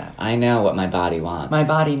 Yeah. I know what my body wants. My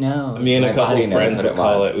body knows. Me and My a couple body knows friends what would it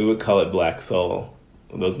call wants. it. We would call it Black Soul.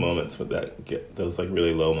 Those moments with those like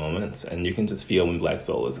really low moments, and you can just feel when Black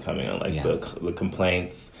Soul is coming on. Like the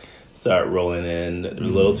complaints start rolling in a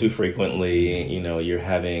little too frequently. You know, you're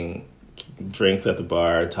having drinks at the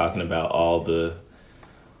bar, talking about all the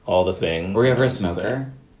things. Were you ever a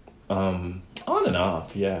smoker? On and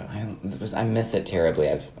off, yeah. I miss it terribly.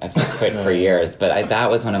 I've quit for years, but that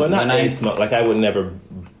was one of. But not when I smoke. Like I would never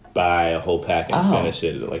buy a whole pack and finish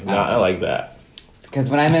it. Like not like that. Because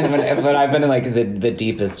when I've been in like the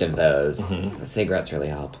deepest of those, cigarettes really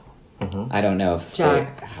help. I don't know if they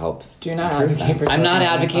help. Do not advocate for smoking. I'm not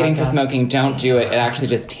advocating for smoking. Don't do it. It actually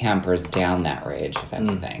just tampers down that rage, if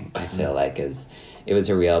anything. I feel like it was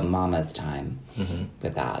a real mama's time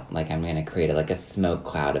with that. Like I'm going to create a smoke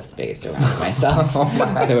cloud of space around myself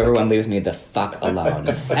so everyone leaves me the fuck alone.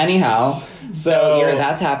 Anyhow, so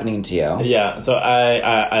that's happening to you. Yeah, so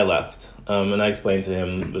I left. And I explained to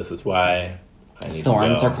him this is why I need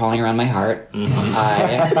Thorns to go. are crawling around my heart. I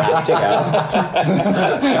have to go.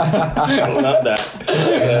 Love that.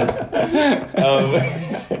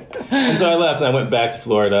 And so I left and I went back to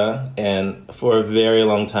Florida, and for a very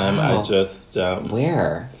long time I just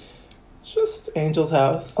where? Just Angel's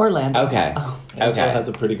house. Orlando. Okay. Angel has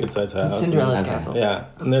a pretty good sized house. Cinderella's castle. Yeah,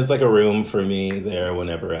 and there's like a room for me there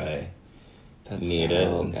whenever I need it.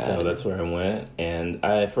 And so that's where I went, and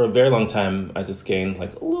for a very long time I just gained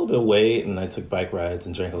like a little bit of weight, and I took bike rides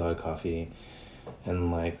and drank a lot of coffee, and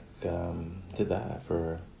did that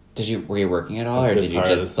for. Were you working at all, or did you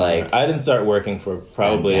just like? I didn't start working for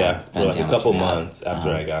probably a couple months after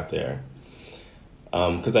I got there,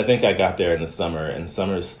 because I think I got there in the summer, and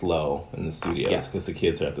summer is slow in the studios because the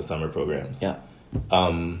kids are at the summer programs. Yeah.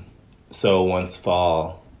 So once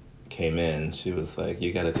fall came in, she was like,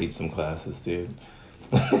 "You got to teach some classes, dude."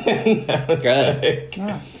 Good.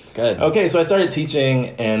 Good. Okay, so I started teaching,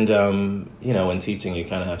 and in teaching, you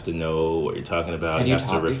kind of have to know what you're talking about. You have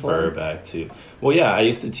to refer back to. Well, yeah, I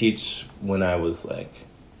used to teach when I was like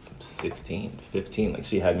 16, 15. Like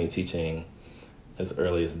she had me teaching as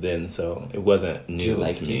early as then, so it wasn't new to me. Do you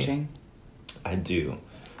like teaching? I do,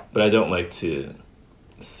 but I don't like to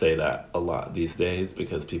say that a lot these days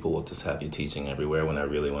because people will just have you teaching everywhere when I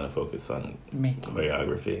really want to focus on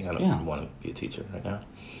choreography. I don't want to be a teacher right now.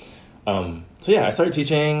 So I started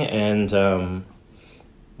teaching, and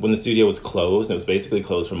when the studio was closed, it was basically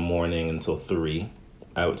closed from morning until 3.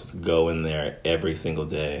 I would just go in there every single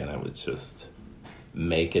day, and I would just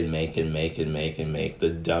make the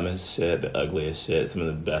dumbest shit, the ugliest shit, some of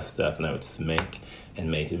the best stuff, and I would just make,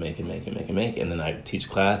 and then I'd teach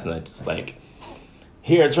class, and I'd just like,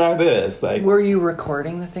 here, try this. Like, were you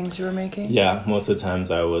recording the things you were making? Yeah, most of the times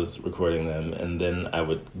I was recording them, and then I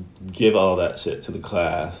would give all that shit to the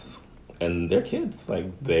class. And they're kids. Like,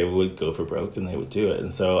 they would go for broke and they would do it.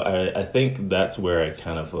 And so I think that's where I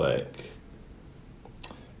kind of, like,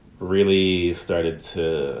 really started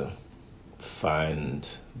to find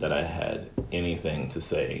that I had anything to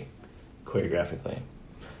say choreographically.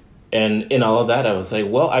 And in all of that, I was like,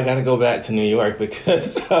 well, I got to go back to New York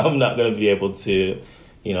because I'm not going to be able to,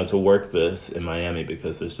 to work this in Miami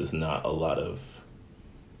because there's just not a lot of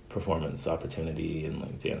performance opportunity and,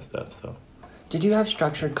 like, dance stuff, so... Did you have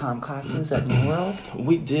structured comm classes at New World?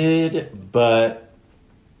 We did, but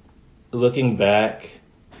looking back,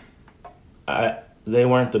 they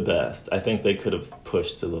weren't the best. I think they could have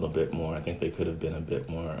pushed a little bit more. I think they could have been a bit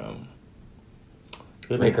more...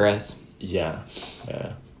 rigorous. Yeah.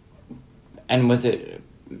 And was it...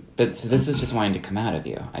 But so this was just wanting to come out of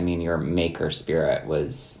you. I mean, your maker spirit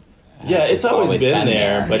was... Yeah, it's always been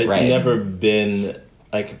there, but it's right? never been...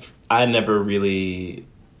 Like, I never really...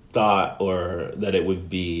 thought or that it would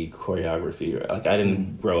be choreography. Like I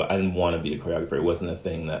didn't want to be a choreographer. It wasn't a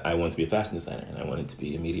thing that I wanted to be a fashion designer, and I wanted to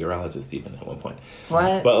be a meteorologist even at one point.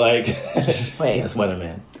 What? But like, wait, yes,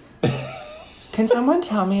 weatherman. Can someone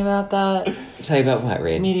tell me about that? Tell you about what,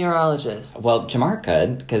 Reed? Meteorologists. Well, Jamar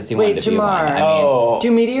could because he wanted to be one. Jamar,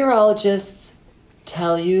 do meteorologists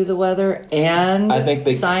tell you the weather and I think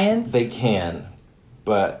science? They can,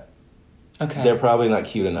 but. Okay. They're probably not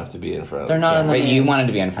cute enough to be in front of the camera. They're not on the But news. you wanted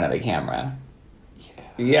to be in front of the camera.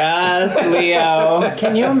 Yes, Leo.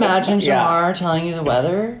 Can you imagine Yeah. Jamar telling you the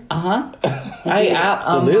weather? I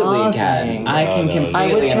absolutely amazing. can. I can no. completely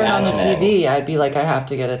I would turn on the imagine it. TV. I'd be like, I have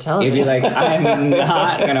to get a You'd television. be like, I'm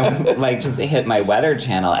not gonna like just hit my Weather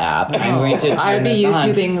Channel app. I'm going to turn I'd be this on.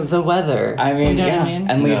 YouTubing the weather. I mean, you know yeah, what I mean?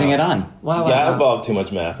 and leaving No. it on. Wow, Yeah, I wow. involved too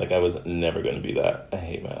much math. Like I was never going to be that. I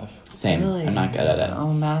hate math. Same. Really? I'm not good at it.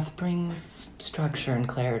 Oh, math brings structure and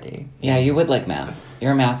clarity. Yeah, you would like math.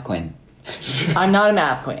 You're a math queen. I'm not a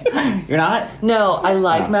math queen. You're not? No, I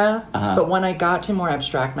like math, Uh-huh. but when I got to more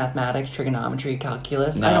abstract mathematics, trigonometry,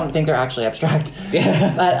 calculus, No. I don't think they're actually abstract.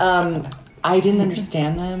 Yeah. But I didn't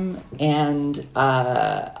understand them, and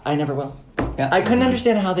I never will. Yeah. I couldn't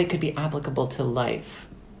understand how they could be applicable to life.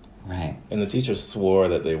 Right. And the teacher swore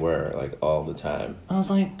that they were, like, all the time. I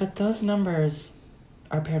was like, but those numbers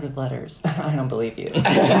are paired with letters. I don't believe you.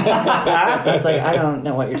 I was like, I don't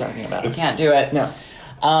know what you're talking about. Can't do it. No.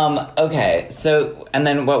 Okay, so, and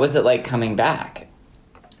then what was it like coming back?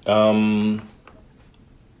 You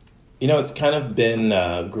know, it's kind of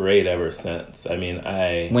been great ever since. I mean,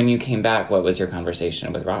 When you came back, what was your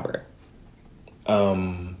conversation with Robert? I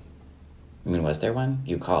mean, was there one?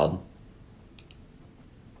 You called?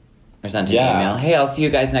 Or sent an Yeah. email? Hey, I'll see you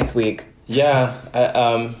guys next week. Yeah,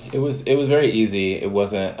 it was very easy. It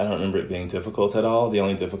wasn't. I don't remember it being difficult at all. The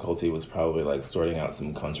only difficulty was probably like sorting out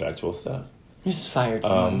some contractual stuff. You just fired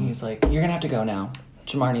someone. He's like, you're gonna have to go now.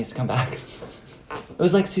 Jamar needs to come back. It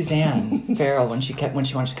was like Suzanne Farrell when she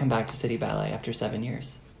wanted to come back to City Ballet after 7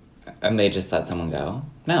 years. And they just let someone go?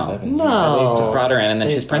 No. 7 No. They just brought her in, and then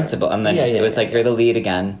They she's just brought her- principal. And then Yeah, it was like, you're the lead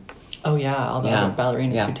again. Oh yeah, all the Yeah. other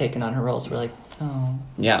ballerinas Yeah. who'd taken on her roles were like, oh.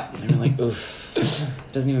 Yeah. And you're like, oof.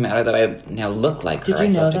 Doesn't even matter that I now look like her. Did you I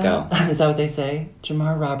still know have to that? go. Is that what they say?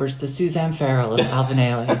 Jamar Roberts, the Suzanne Farrell of Alvin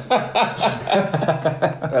Ailey.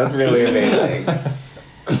 That's really amazing.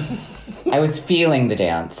 I was feeling the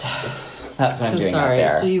dance. That's what I'm So doing sorry. out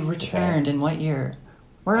there. So you returned in what year?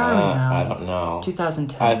 Where are we now? I don't know.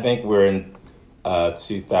 2010. I think we're in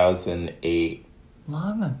 2008.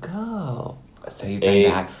 Long ago. So you've been 8.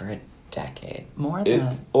 back for a decade. More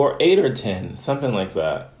than Or 8 or 10, something like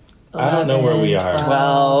that. I don't know where we 11, are.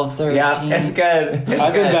 12. 13. Yeah, it's good. It's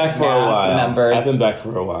I've been good. back for a Math, while. Numbers. I've been back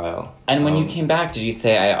for a while. And when you came back, did you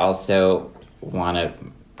say, I also want to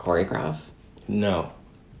choreograph? No.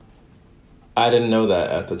 I didn't know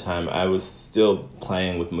that at the time. I was still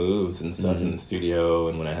playing with moves and stuff in the studio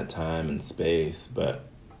and when I had time and space, but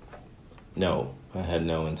no, I had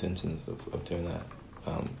no intentions of doing that.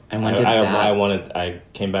 And when did that... I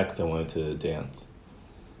came back because I wanted to dance.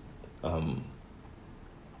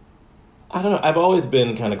 I don't know. I've always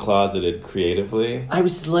been kind of closeted creatively. I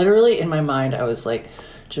was literally, in my mind, I was like,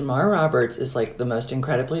 Jamar Roberts is like the most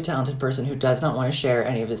incredibly talented person who does not want to share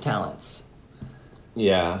any of his talents.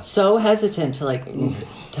 Yeah. So hesitant to like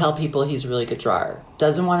tell people he's a really good drawer.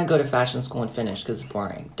 Doesn't want to go to fashion school and finish because it's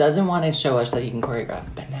boring. Doesn't want to show us that he can choreograph,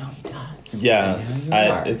 but now he does. Yeah. And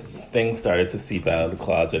now you are. Things started to seep out of the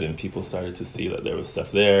closet and people started to see that there was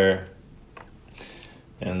stuff there.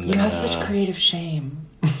 And You then, have such creative shame.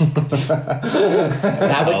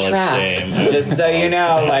 That would All track. shame. Just so you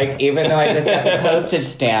know, like, even though I just got the postage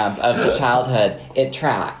stamp of the childhood, it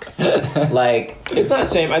tracks. Like, It's not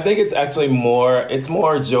shame. I think it's actually more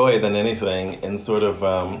joy than anything, and sort of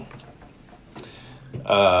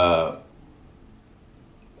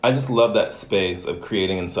I just love that space of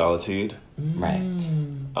creating in solitude. right.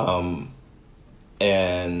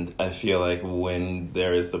 And I feel like when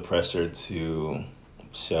there is the pressure to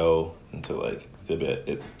show and to like exhibit,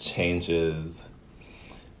 it changes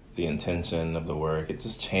the intention of the work. It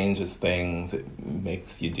just changes things. It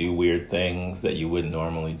makes you do weird things that you wouldn't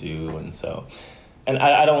normally do, and so. And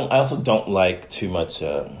I also don't like too much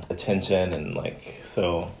attention, and like,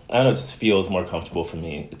 so I don't know. It just feels more comfortable for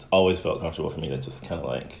me. It's always felt comfortable for me to just kind of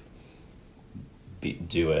like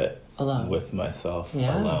do it Alone. with myself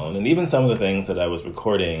Yeah. alone. And even some of the things that I was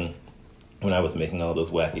recording when I was making all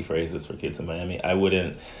those wacky phrases for Kids in Miami, I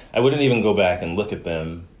wouldn't even go back and look at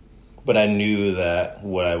them, but I knew that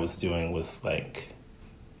what I was doing was like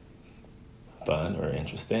fun or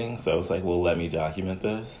interesting. So I was like, well, let me document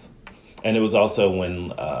this. And it was also when,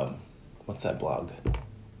 what's that blog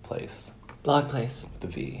place? Blog place. The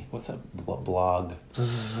V. What's that blog?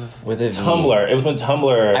 With a V. Tumblr. It was when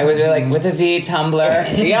Tumblr. I would be like, with a V,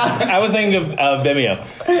 Tumblr. Yeah, I was thinking of Vimeo.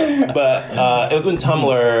 But it was when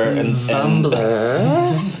Tumblr and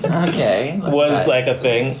Tumblr. Okay. was like a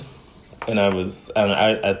thing. And I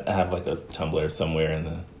have like a Tumblr somewhere in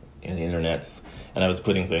the internets. And I was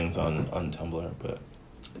putting things on Tumblr, but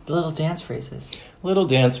The little dance phrases. little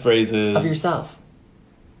dance phrases. Of yourself.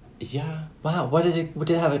 Yeah. Wow. What did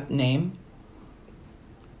it have a name?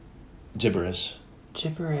 gibberish.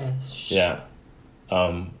 Gibberish. Yeah.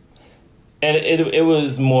 And it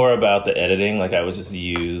was more about the editing. Like, I would just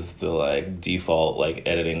use the, like, default, like,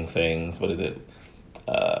 editing things. What is it?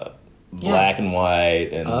 Black and white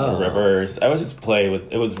and reverse. I would just play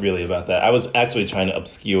with... It was really about that. I was actually trying to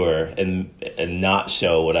obscure and not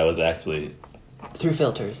show what I was actually... Through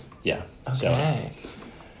filters. Yeah. Okay.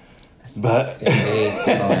 But... Very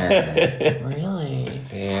similar. Really?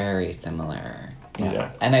 Very similar.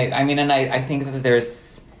 Yeah. And I think that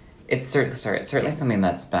there's... It's certainly something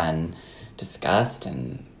that's been discussed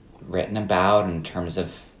and written about in terms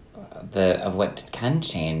of what can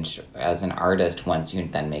change as an artist once you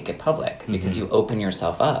then make it public, because you open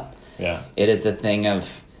yourself up. Yeah. It is a thing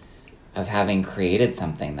of having created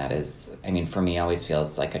something that is, I mean, for me, always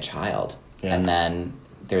feels like a child. Yeah. And then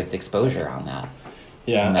there's exposure on that.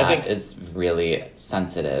 Yeah. And that I think is really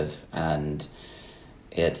sensitive, and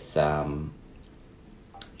it's,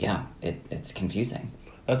 it's confusing.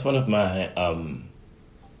 that's one of my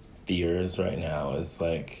fears right now, is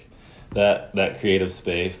like that creative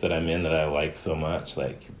space that I'm in that I like so much,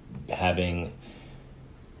 like I'm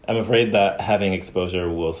afraid that having exposure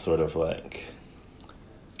will sort of like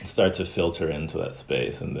start to filter into that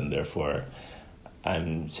space, and then therefore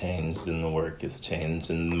I'm changed and the work is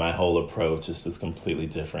changed and my whole approach is just completely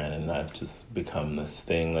different, and I've just become this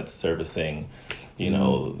thing that's servicing, you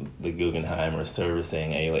know, the Guggenheim or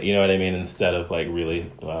servicing you know what I mean, instead of like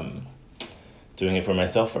really doing it for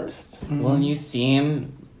myself first. Mm-hmm. Well, you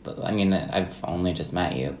seem, I mean, I've only just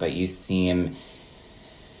met you, but you seem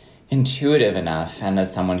intuitive enough, and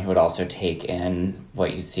as someone who would also take in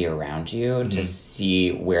what you see around you to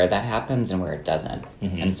see where that happens and where it doesn't.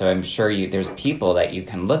 And so I'm sure there's people that you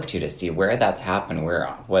can look to see where that's happened, where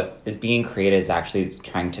what is being created is actually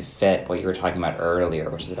trying to fit what you were talking about earlier,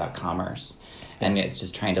 which is about commerce. And it's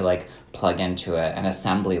just trying to like plug into an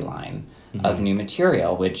assembly line of new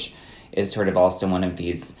material, which is sort of also one of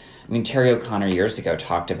these... I mean, Terry O'Connor years ago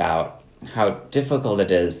talked about how difficult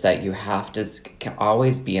it is that you have to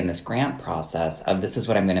always be in this grant process of this is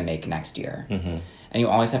what I'm going to make next year. And you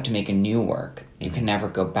always have to make a new work. You can never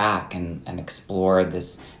go back and explore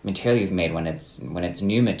this material you've made when it's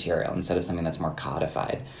new material, instead of something that's more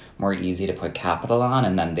codified, more easy to put capital on,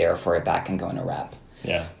 and then therefore that can go in a rep.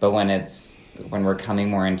 Yeah. But when we're coming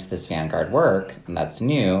more into this vanguard work, and that's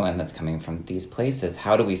new, and that's coming from these places,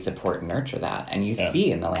 how do we support and nurture that? And you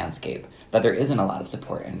see in the landscape that there isn't a lot of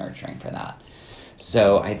support and nurturing for that.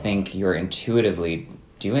 So I think you're intuitively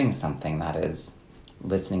doing something that is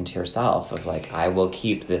listening to yourself of like, I will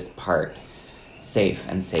keep this part safe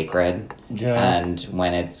and sacred, and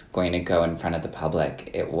when it's going to go in front of the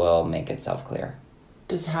public, it will make itself clear.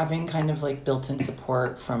 Does having kind of like built-in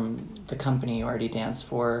support from the company you already dance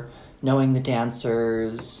for, knowing the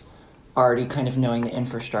dancers, already kind of knowing the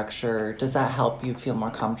infrastructure, does that help you feel more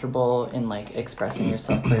comfortable in like expressing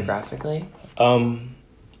yourself choreographically?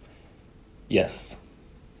 Yes,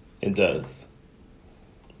 it does.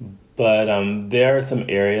 But there are some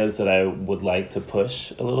areas that I would like to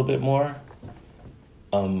push a little bit more.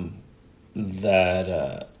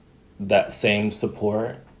 That same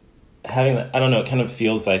support, having that, I don't know, it kind of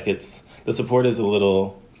feels like the support is a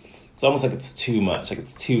little... It's almost like it's too much, like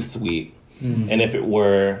it's too sweet. And if it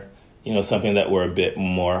were, you know, something that were a bit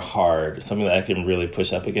more hard, something that I can really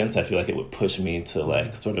push up against, I feel like it would push me to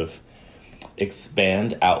like sort of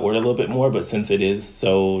expand outward a little bit more. But since it is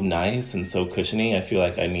so nice and so cushiony, I feel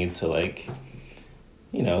like I need to like,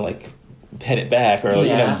 you know, like pet it back or you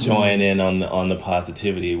know, join in on the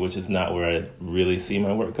positivity, which is not where I really see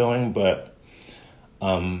my work going. But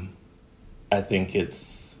I think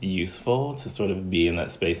it's useful to sort of be in that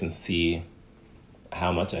space and see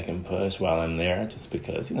how much I can push while I'm there, just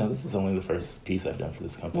because, you know, this is only the first piece I've done for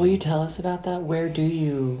this company. Will you tell us about that? Where do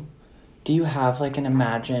you have like an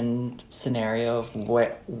imagined scenario of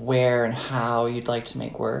where and how you'd like to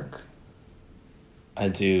make work? I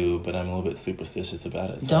do, but I'm a little bit superstitious about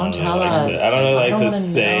it. So don't tell us. I don't really like to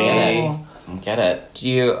say. Get it. Do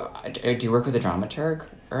you work with a dramaturg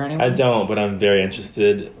or anyone? I don't, but I'm very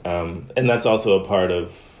interested. And that's also a part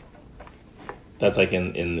of... That's like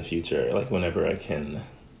in the future, like whenever I can.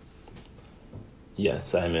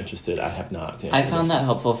 Yes, I'm interested. I have not. I found that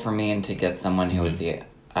helpful for me, and to get someone who was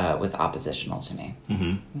was oppositional to me.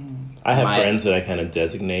 I have friends that I kind of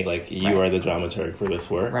designate, like you are the dramaturg for this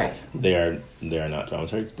work. Right. They are not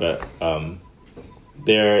dramaturgs, but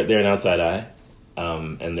they're an outside eye,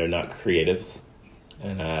 and they're not creatives,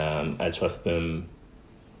 and I trust them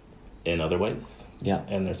in other ways. Yeah,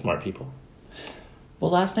 and they're smart people. Well,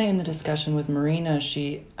 last night in the discussion with Marina,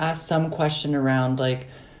 she asked some question around, like,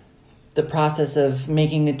 the process of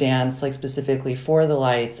making a dance, like specifically for the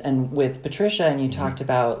lights, and with Patricia, and you talked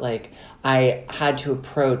about like I had to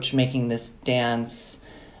approach making this dance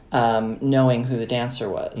knowing who the dancer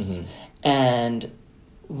was, and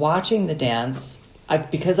watching the dance,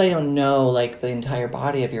 because I don't know like the entire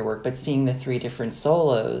body of your work, but seeing the 3 different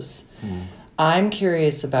solos, I'm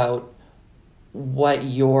curious about what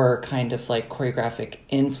your kind of like choreographic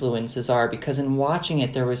influences are, because in watching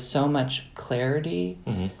it there was so much clarity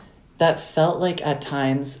that felt like at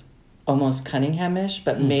times almost Cunningham-ish,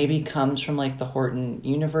 but maybe comes from like the Horton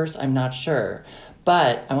universe. I'm not sure,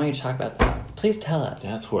 but I want you to talk about that. Please tell us.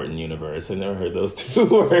 That's Horton universe. I never heard those 2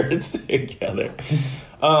 words together.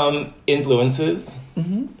 Influences.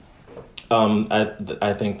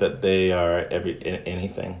 I think that they are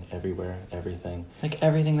anything, everywhere, everything. Like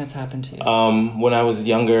everything that's happened to you. When I was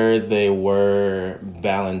younger, they were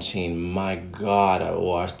Balanchine. My God, I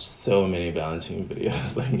watched so many Balanchine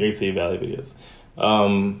videos, like New York City Ballet videos.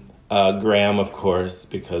 Graham, of course,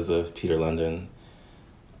 because of Peter London.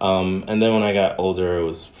 And then when I got older, it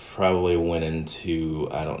was probably went into,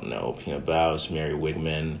 I don't know, Pina Bausch, Mary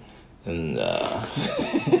Wigman, and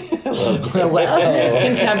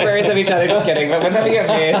contemporaries of each other, just kidding, but wouldn't that be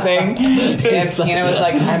amazing if Pina was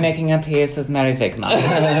like, I'm making a piece with Mary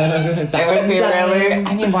Wigman? That would be really,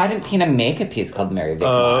 I mean, why didn't Pina make a piece called Mary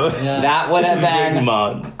Wigman? That would have been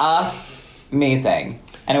amazing.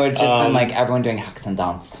 And it would have just been like everyone doing Haxan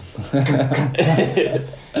dance.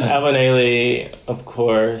 Alvin Ailey, of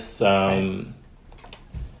course.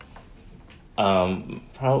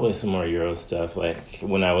 Probably some more Euro stuff. Like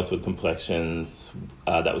when I was with Complexions,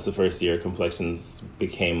 that was the first year Complexions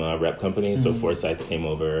became a rep company, so Forsyth came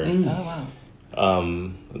over. Oh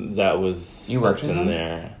wow! That was you worked with in them?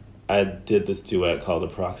 there. I did this duet called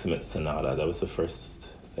Approximate Sonata. That was the first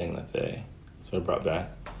thing that they sort of brought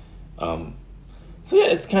back. So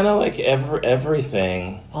yeah, it's kind of like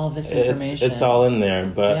everything. All of this information. It's all in there,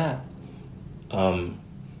 but yeah.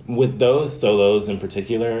 With those solos in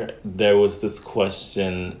particular, there was this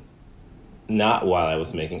question, not while I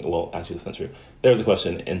was making, well, actually that's not true. There was a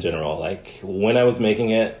question in general, like when I was making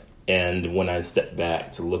it and when I stepped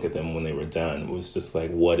back to look at them when they were done, it was just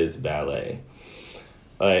like, what is ballet?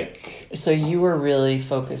 Like, so you were really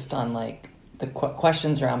focused on like the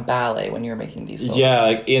questions around ballet when you were making these solos. Yeah,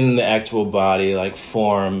 like in the actual body, like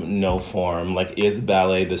form, no form. Like, is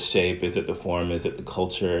ballet the shape? Is it the form? Is it the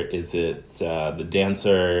culture? Is it the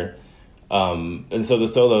dancer? And so the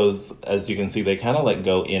solos, as you can see, they kind of like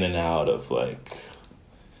go in and out of like,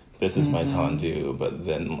 this is my tendu, but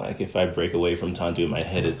then like if I break away from tendu, my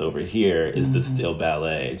head is over here. Is this still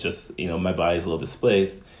ballet? Just, you know, my body's a little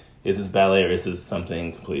displaced. Is this ballet or is this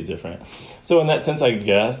something completely different? So in that sense, I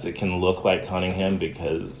guess it can look like Cunningham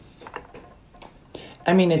because...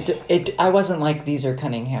 I mean, I wasn't like, these are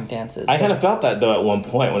Cunningham dances. I kind of felt that, though, at one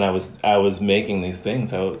point when I was making these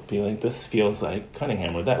things. I would be like, this feels like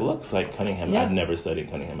Cunningham, or that looks like Cunningham. Yeah. I've never studied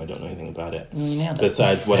Cunningham. I don't know anything about it. You nailed it.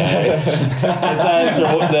 Besides what besides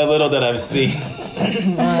the little that I've seen.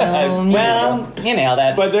 Well, you nailed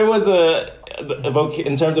it. But there was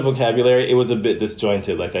in terms of vocabulary, it was a bit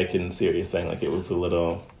disjointed. Like, I can see what you're saying. Like, it was a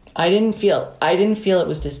little... I didn't feel it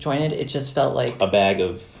was disjointed. It just felt like a bag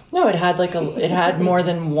of... No, it had more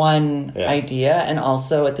than one Yeah. idea, and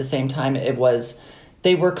also at the same time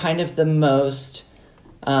they were kind of the most,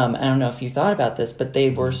 I don't know if you thought about this, but they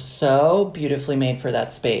were so beautifully made for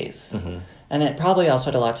that space. Mm-hmm. And it probably also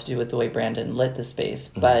had a lot to do with the way Brandon lit the space,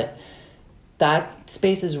 but that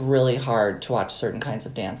space is really hard to watch certain kinds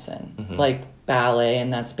of dance in. Mm-hmm. Like ballet in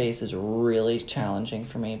that space is really challenging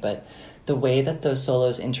for me, but the way that those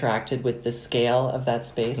solos interacted with the scale of that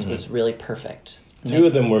space was really perfect. Two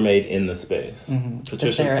of them were made in the space.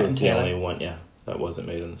 Patricia's Sarah was and the Taylor. only one, that wasn't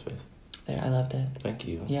made in the space. There, I loved it. Thank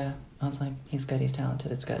you. Yeah, I was like, he's good, he's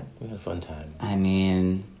talented, it's good. We had a fun time. I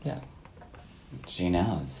mean, Yeah. she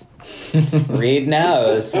knows. Reed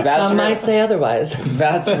knows. Some might say otherwise.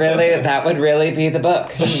 That would really be the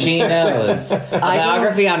book. She knows. A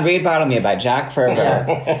biography on Reed Bartlemy by Jack Ferber.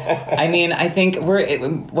 Yeah. I mean, I think we're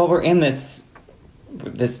in this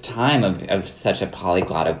time of such a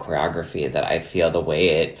polyglot of choreography that I feel the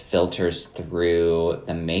way it filters through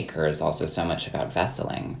the maker is also so much about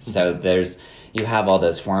vesseling. So you have all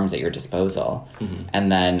those forms at your disposal. And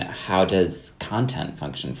then how does content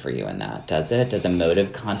function for you in that? Does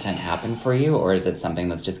emotive content happen for you, or is it something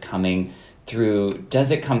that's just coming through? Does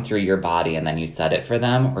it come through your body and then you set it for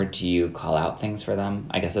them, or do you call out things for them?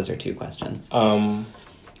 I guess those are two questions.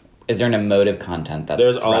 Is there an emotive content that's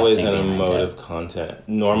There's always an thrusting behind emotive it? content.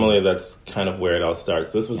 Normally, that's kind of where it all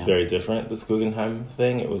starts. This was very different, this Guggenheim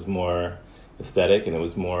thing. It was more aesthetic, and it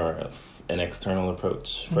was more of an external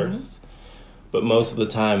approach first. But most of the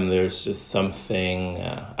time, there's just something.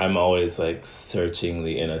 I'm always like searching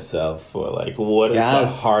the inner self for like what is the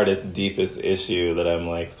hardest, deepest issue that I'm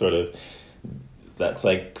like sort of. That's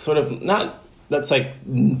like sort of not. That's like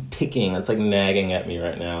picking. That's like nagging at me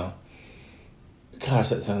right now. Gosh,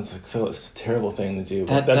 that sounds like it's a terrible thing to do.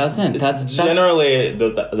 That doesn't. That's generally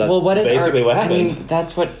that's well. What is basically art? what happens. I mean,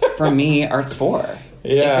 that's what for me art's for.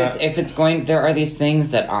 Yeah. If it's going, there are these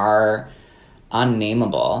things that are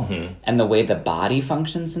unnameable, and the way the body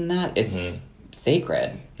functions in that is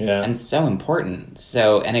sacred and so important.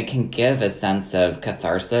 So, and it can give a sense of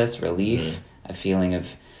catharsis, relief, a feeling of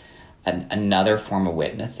another form of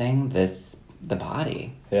witnessing the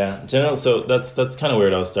body. Yeah, generally. So that's kind of where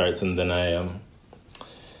it all starts, and then I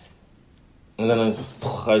just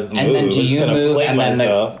move. And then do you move, and then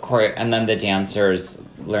myself. and then the dancers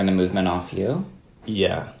learn the movement off you.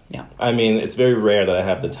 Yeah. Yeah. I mean, it's very rare that I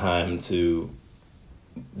have the time to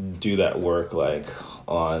do that work like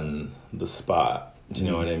on the spot. Do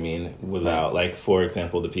you know what I mean? Without like, for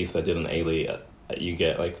example, the piece I did on Ailey, you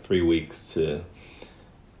get like 3 weeks to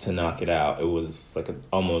knock it out. It was like a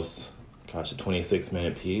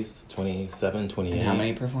 26-minute piece, 27, 28. And how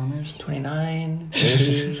many performers? 29.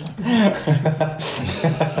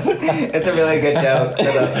 It's a really good joke for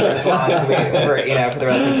the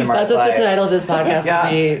rest of Jamar's That's what life. the title of this podcast would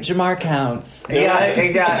be. Jamar counts. Yeah.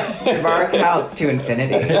 Jamar counts to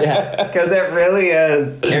infinity. Yeah. Because it really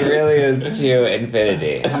is to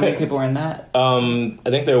infinity. How many people were in that? I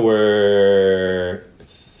think there were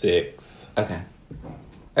 6. Okay.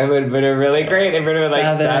 It would have been really great if it was like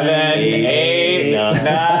 7, 8, 9.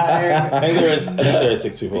 I think there were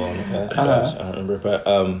 6 people on the cast. Gosh, I don't remember, but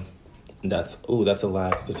that's a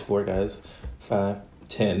lie. 'Cause there's 4 guys, 5,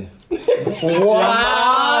 10. Wow!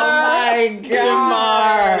 Oh my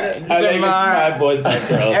God! I think it's 5 boys, 5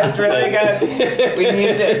 girls. It's really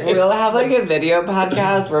good. We'll have like a video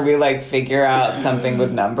podcast where we like figure out something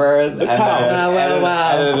with numbers. The count.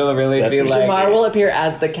 Wow. And it'll really be like... Jamar will appear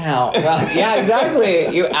as the count. Well, yeah,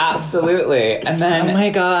 exactly. You absolutely. And then... Oh my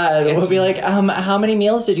God. We'll be like, how many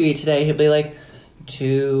meals did you eat today? He'll be like,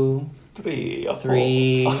 2, 3,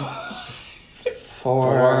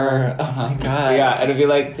 4. Oh my God. Yeah, it'll be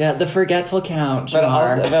like... Yeah, the forgetful count,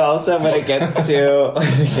 Jamar. But also when it gets to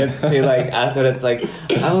like us, when it's like,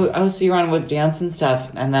 oh, so you're on with dance and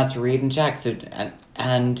stuff, and that's Reed and Jack. So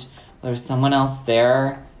and there's someone else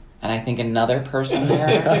there, and I think another person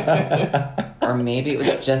there, or maybe it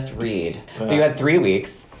was just Reed. But you had 3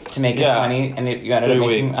 weeks to make it 20, and you ended 3 up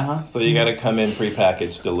making... weeks. So you got to come in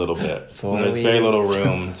prepackaged a little bit. 4 and there's weeks. very little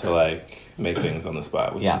room to like make things on the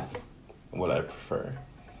spot, which is what I prefer.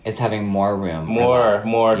 Is having more room. More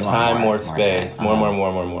time, more space. Time.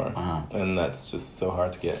 More. And that's just so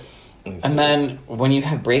hard to get. And then when you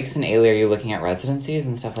have breaks in Ailey, are you looking at residencies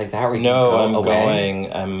and stuff like that? Where you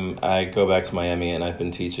I go back to Miami, and I've been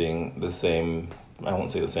teaching the same, I won't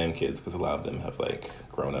say the same kids because a lot of them have like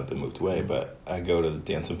grown up and moved away, but I go to the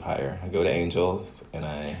Dance Empire, I go to Angels, and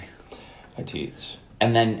I teach.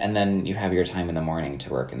 And then you have your time in the morning to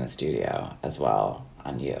work in the studio as well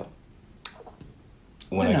on you.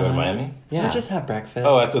 When I go to Miami? Yeah. Or just have breakfast.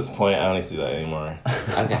 Oh, at this point, I don't need to do that anymore.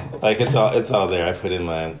 Okay. Like, it's all there. I put in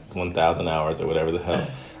my 1,000 hours or whatever the hell.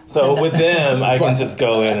 So with them, I can just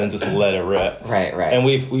go in and just let it rip. Right. And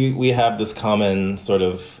we have this common sort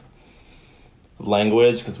of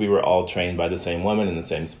language because we were all trained by the same woman in the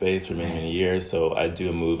same space for many, many years. So I do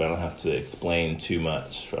a move. I don't have to explain too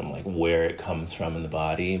much from, like, where it comes from in the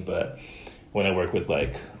body. But when I work with,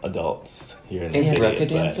 like, adults here in the city... Is Brooke a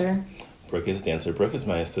dancer? Brooke is a dancer. Brooke is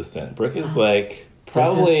my assistant. Brooke is like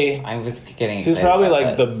probably... I was getting She's probably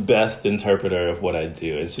like this. the best interpreter of what I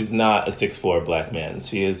do. And she's not a 6'4" black man.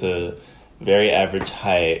 She is a very average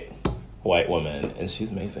height white woman. And she's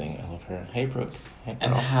amazing. I love her. Hey, Brooke. Hey,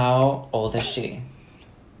 girl. And how old is she?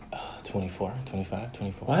 24, 25,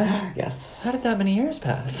 24. What? Yes. How did that many years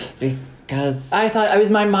pass? Because... I thought,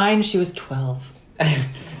 in my mind, she was 12.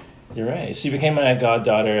 You're right. She became my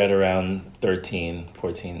goddaughter at around 13,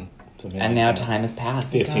 14. And now time has passed.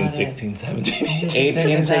 15, 16, 17, 18.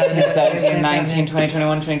 18, 16, 17, 19, 20,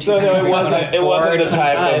 21, 22. So no, it wasn't the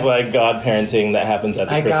type of like God parenting that happens at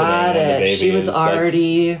the christening got and the it. baby. She was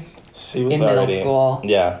already in middle school.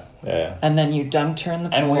 Yeah. And then you dunked her in the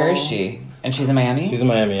pool. And where is she? And she's in Miami? She's in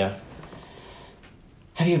Miami, yeah.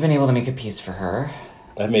 Have you been able to make a piece for her?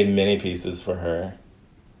 I've made many pieces for her.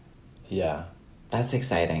 Yeah. That's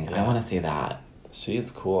exciting. Yeah. I want to see that. She's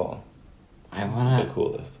cool. I want the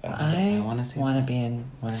coolest. I wanna see want to be in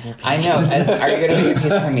one of your I pieces. know. Are you going to be a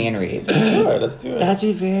piece for me and Reed? Sure, let's do It it. has to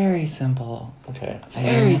be very simple. Okay.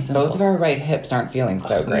 Very simple. Both of our right hips aren't feeling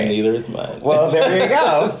so great. Neither is mine. Well, there you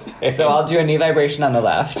go. So I'll do a knee vibration on the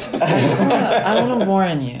left. I want to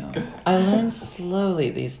warn you. I learn slowly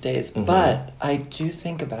these days, but I do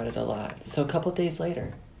think about it a lot. So a couple days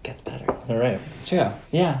later, it gets better. All right. It's true.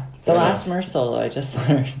 Yeah. The last Mer solo I just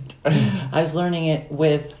learned. I was learning it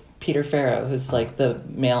with Peter Farrow, who's like the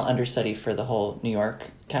male understudy for the whole New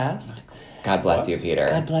York cast. God bless you, Peter.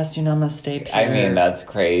 God bless you, namaste, Peter. I mean, that's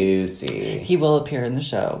crazy. He will appear in the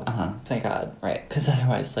show. Uh-huh. Thank God. Right. Because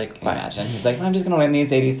otherwise, like, Can you imagine? He's like, I'm just going to learn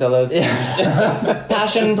these 80 solos.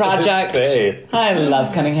 Passion project. Say. I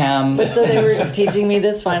love Cunningham. But so they were teaching me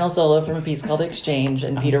this final solo from a piece called Exchange,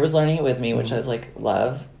 and Peter was learning it with me, which I was like,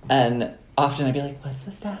 love. And often I'd be like, what's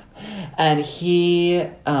this stuff? And he,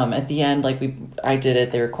 at the end, like, I did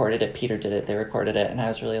it, they recorded it, Peter did it, they recorded it, and I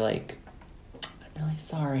was really like, I'm really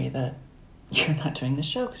sorry that you're not doing the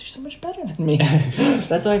show because you're so much better than me.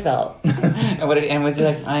 That's how I felt. And was he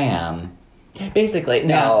like, I am? Basically,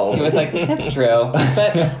 no. Yeah. He was like, it's true.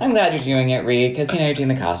 But I'm glad you're doing it, Reed, because, you're doing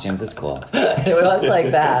the costumes. It's cool. It was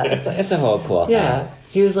like that. It's a whole cool thing. Yeah.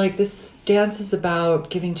 He was like, this dance is about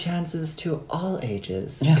giving chances to all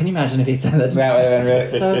ages. Yeah. Can you imagine if he said that? That would have been really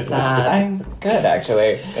So sad. I'm good,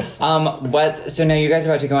 actually. So now you guys are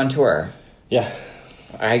about to go on tour. Yeah.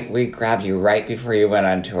 We grabbed you right before you went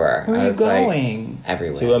on tour. Where are you going?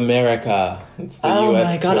 Everywhere. To America. It's the Oh US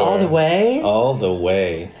my God, tour. all the way? All the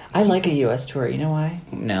way. I like a U.S. tour. You know why?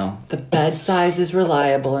 No. The bed size is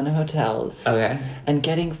reliable in hotels. Okay. And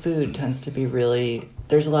getting food tends to be really...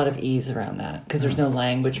 There's a lot of ease around that because there's no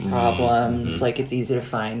language problems. Like, it's easy to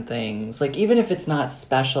find things. Like, even if it's not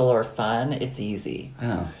special or fun, it's easy.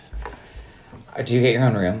 Oh. Do you get your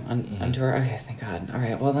own room on tour? Okay, thank God. All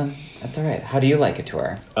right, well then, that's all right. How do you like a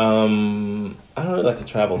tour? I don't really like to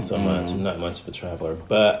travel so much. I'm not much of a traveler,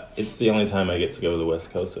 but it's the only time I get to go to the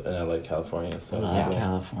West Coast, and I like California. So it's Love cool.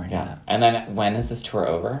 California. And then, when is this tour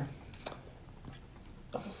over?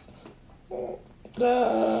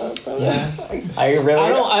 Yeah. I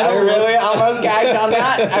really almost gagged on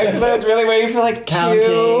that. I was really waiting for like Counting.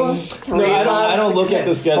 2, 3 No, I don't look at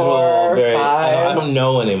the schedule 4, very. 5. I don't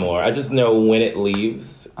know anymore. I just know when it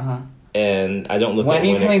leaves, and I don't look. When at are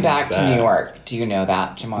you when coming it comes back to New York? Do you know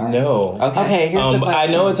that, Jamar? No. Okay, here's the question. I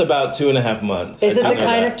know it's about 2.5 months. Is it I the know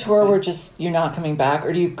kind that. of tour where just you're not coming back,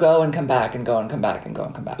 or do you go and come back and go and come back and go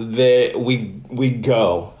and come back? We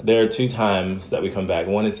go. There are 2 times that we come back.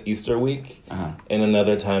 One is Easter week, and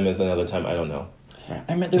another time is another time I don't know.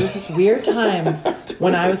 I remember there was this weird time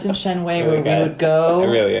when I was in Shenwei where we would go. I'm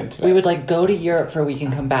really into we it. would like go to Europe for a week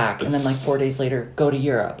and come back, and then like 4 days later go to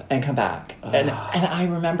Europe and come back. And I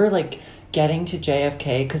remember like getting to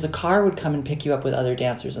JFK because a car would come and pick you up with other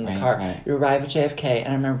dancers in the car. Right. You arrive at JFK, and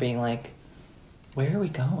I remember being like, "Where are we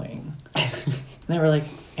going?" And they were like,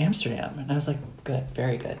 "Amsterdam," and I was like, "Good,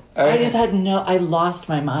 very good." I just had I lost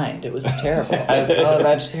my mind. It was terrible. I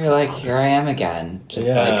bet you're like, here I am again. Just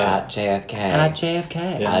Yeah. like at JFK. At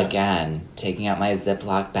JFK. Yeah. Again, taking out my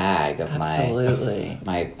Ziploc bag of Absolutely.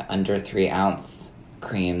 my under 3 ounce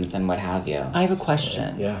creams and what have you. I have a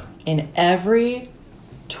question. Yeah. In every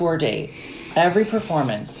tour date, every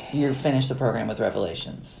performance, you finish the program with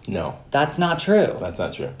Revelations. No, That's not true. that's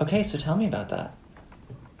not true. Okay, so tell me about that.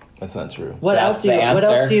 That's not true. What That's else do the you What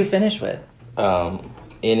answer. else do you finish with?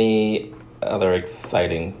 Any other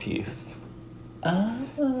exciting piece. Oh.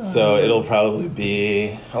 So it'll probably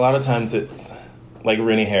be, a lot of times it's like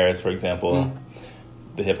Rennie Harris, for example,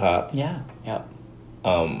 the hip hop. Yeah. Yep.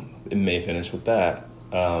 It may finish with that.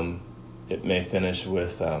 It may finish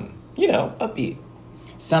with, upbeat.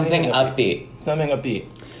 Something upbeat. Something upbeat.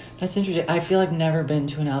 That's interesting. I feel I've never been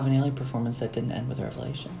to an Alvin Ailey performance that didn't end with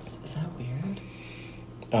Revelations. Is that weird?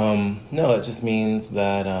 No, it just means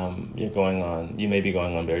that you may be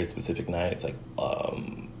going on very specific nights,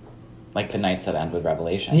 Like the nights that end with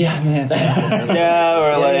Revelation. Yeah, man. yeah,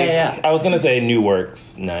 or yeah. I was gonna say New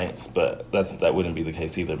Works nights, but that wouldn't be the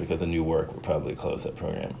case either because a New Work would probably close that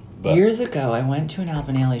program. But Years ago, I went to an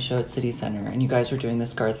Alvin Ailey show at City Center, and you guys were doing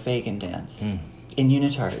this Garth Fagan dance in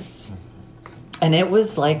unitards. And it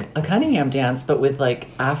was like a Cunningham dance, but with like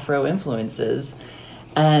Afro influences.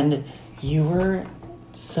 And you were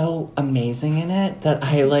so amazing in it that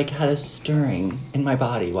I like had a stirring in my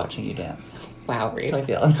body watching you dance. Wow, Reed. That's how I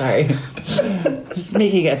feel. I'm sorry. Just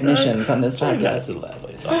making admissions on this podcast.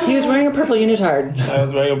 He was wearing a purple unitard. I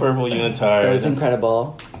was wearing a purple unitard. It was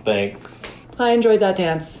incredible. Thanks. I enjoyed that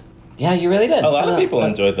dance. Yeah, you really did. A lot of people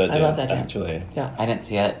enjoyed that I dance, love that dance. actually. Yeah. I didn't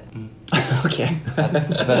see it. Okay.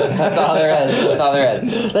 That's all there is. That's all there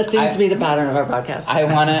is. That seems to be the pattern of our podcast. I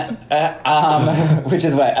want to, which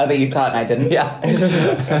is what? Oh, that you saw it and I didn't? Yeah.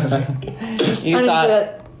 You saw see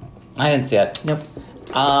it. I didn't see it. Nope.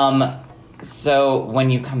 So when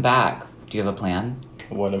you come back, do you have a plan?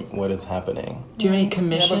 What is happening? Do you have any I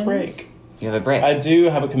commissions? have a break. You have a break. I do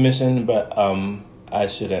have a commission, but I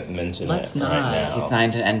shouldn't mention Let's it not. right now. He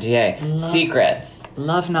signed an NDA. Secrets.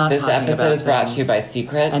 Love not This talking episode about is brought to you things. by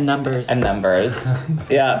secrets. And numbers. And numbers.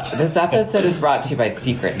 Yeah. This episode is brought to you by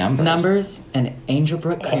secret numbers. Numbers and Angel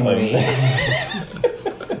Brook Creamery.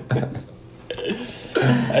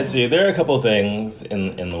 Actually, there are a couple things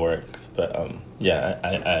in the works, but yeah,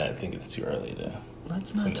 I think it's too early to.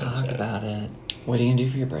 Let's not talk mention. about it. What are you going to do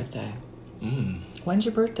for your birthday? When's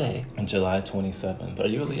your birthday? On July 27th. Are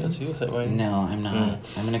you a Leo too? Is that right? No, I'm not.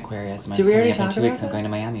 I'm an Aquarius. Mine's Did we already coming up talk in 2 weeks. about I'm going to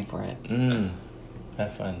Miami for it.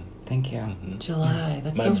 Have fun. Thank you. July.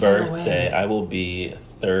 That's My so far birthday, away. I will be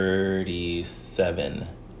 37.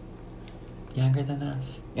 Younger than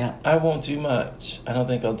us. Yeah. I won't do much. I don't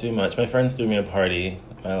think I'll do much. My friends threw me a party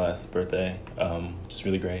my last birthday, which is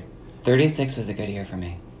really great. 36 was a good year for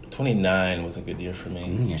me. 29 was a good year for me.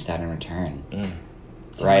 Your Saturn return.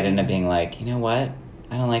 Right into being like, you know what?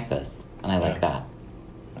 I don't like this. And I like that.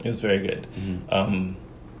 It was very good.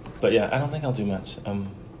 But yeah, I don't think I'll do much.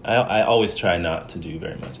 I always try not to do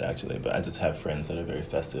very much, actually, but I just have friends that are very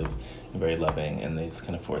festive and very loving, and they just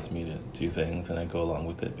kind of force me to do things, and I go along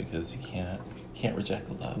with it because you can't reject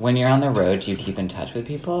the love. When you're on the road, do you keep in touch with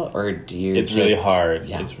people, or do you It's really hard.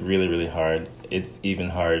 Yeah. It's really, really hard. It's even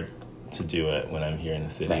hard to do it when I'm here in the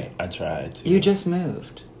city. Right. I try to. You just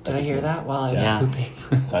moved. Did I just hear moved. that while I was Yeah.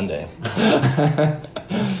 pooping? Sunday.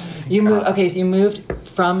 You moved. Okay, so you moved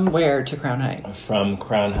from where to Crown Heights? From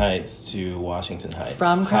Crown Heights to Washington Heights.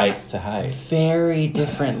 From Crown- Heights to Heights. Very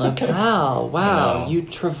different locale. Wow, know. you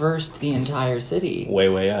traversed the entire city.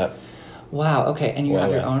 Way up. Wow. Okay, and you Way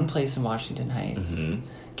have your up. own place in Washington Heights.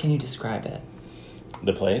 Can you describe it?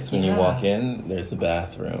 The place, when you Yeah. walk in, there's the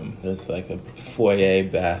bathroom. There's like a foyer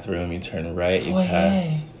bathroom. You turn right, you Foyer.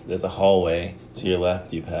 pass. There's a hallway. To your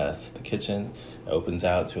left, you pass the kitchen. It opens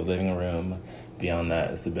out to a living room. Beyond that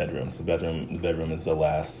is the bedroom. So the bedroom is the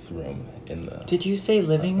last room in the... Did you say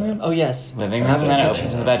living room? Oh yes, Living room, and then it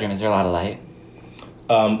opens in the bedroom. Is there a lot of light?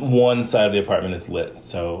 One side of the apartment is lit,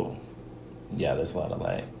 so yeah, there's a lot of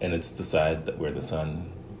light. And it's the side where the sun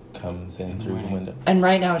comes in through the window. And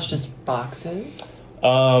right now it's just boxes.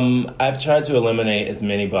 I've tried to eliminate as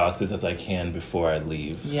many boxes as I can before I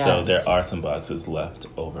leave. Yes. So there are some boxes left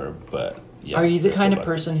over, but yeah. Are you the there's kind some of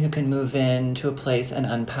boxes. person who can move in to a place and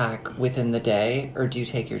unpack within the day, or do you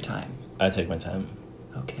take your time? I take my time.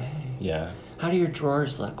 Okay. Yeah. How do your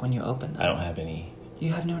drawers look when you open them? I don't have any.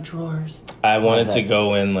 You have no drawers. I wanted How's to that?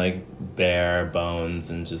 go in like bare bones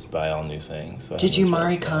and just buy all new things. So I Did have you no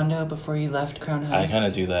Marie choice now. Kondo before you left Crown Heights? I kind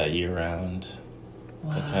of do that year round.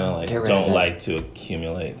 Wow. I kind of like Get rid of don't it. like to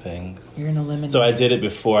accumulate things. You're an eliminator. So I did it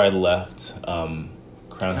before I left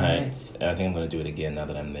Crown Nice. Heights, and I think I'm going to do it again now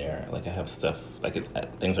that I'm there. Like I have stuff, like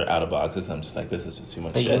things are out of boxes. I'm just like, this is just too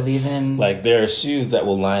much But shit. you're leaving... Like there are shoes that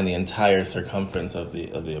will line the entire circumference of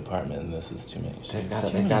the apartment, and this is too many. They've got Too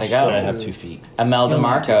to many go. I have 2 feet. Imelda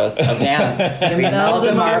Marcos of dance. The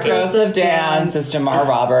Imelda Marcos of dance is Jamar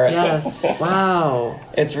Roberts. Yes. Wow.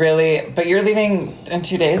 It's really... But you're leaving in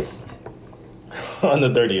 2 days? On the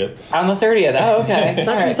 30th. On the 30th. Oh, okay. That's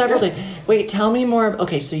All in right. several days. Wait, tell me more.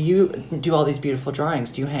 Okay, so you do all these beautiful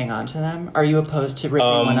drawings. Do you hang on to them? Are you opposed to ripping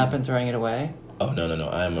one up and throwing it away? Oh no!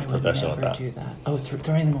 I am a I would professional never at that. do that. Oh,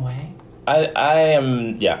 throwing them away? I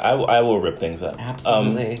am, yeah, I will rip things up.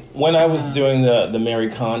 Absolutely. When I was doing the Mary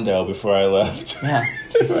Kondo before I left. Yeah.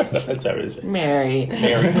 That's everything. Mary.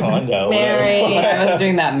 Mary Kondo. Mary. I was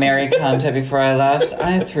doing that Mary Conta before I left.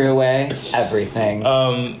 I threw away everything.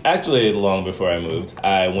 Actually, long before I moved,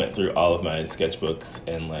 I went through all of my sketchbooks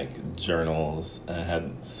and like journals. And I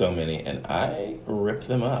had so many, and I ripped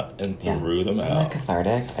them up and threw them Isn't out. that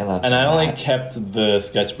cathartic? I love And I only that. kept the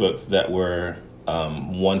sketchbooks that were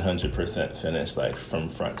 100% finished, like from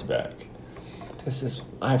front to back.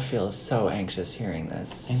 I feel so anxious hearing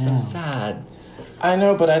this. I It's know. so sad. I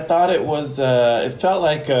know, but I thought it was. It felt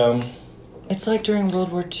like. It's like during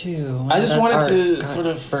World War II. when I just that wanted art to got sort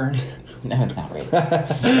of- burned. No, it's not right.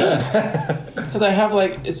 Because I have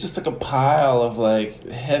like it's just like a pile of like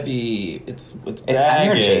heavy. It's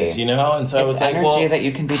baggage, energy. you know. And so I It's was like, energy well, that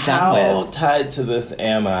you can be done how with. tied to this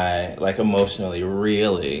am I, like emotionally,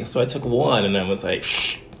 really? So I took one, and I was like,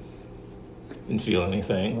 shh, didn't feel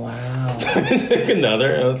anything. Wow. I took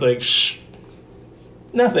another, and I was like, shh,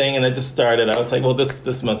 Nothing, and I just started. I was like, well,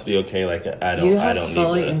 this must be okay. Like, I don't You I have don't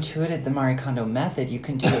fully need this. intuited the Marie Kondo method. You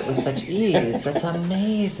can do it with such ease. That's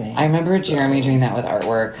amazing. I remember Jeremy doing that with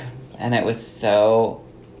artwork, and it was so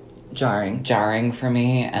jarring for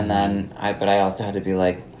me. And then but I also had to be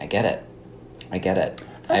like, I get it.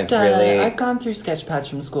 I've gone through sketch pads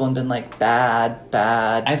from school and been like, bad.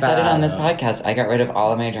 I've said it on this podcast. I got rid of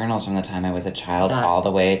all of my journals from the time I was a child all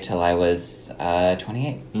the way till I was 28.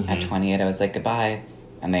 Mm-hmm. At 28, I was like, goodbye.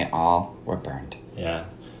 And they all were burned. Yeah.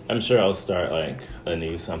 I'm sure I'll start, like, a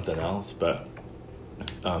new something else, but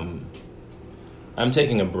I'm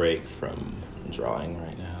taking a break from drawing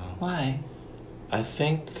right now. Why? I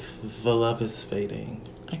think the love is fading.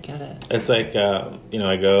 I get it. It's like, I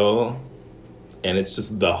go, and it's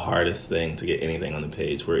just the hardest thing to get anything on the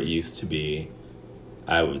page, where it used to be,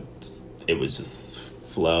 it would just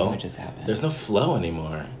flow. It would just happen. There's no flow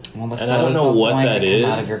anymore. Well, the and I don't know what that is.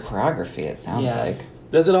 Come out of your choreography, it sounds like.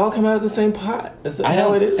 Does it all come out of the same pot? Is that I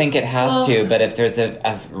how it don't is? think it has to, but if there's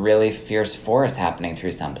a really fierce force happening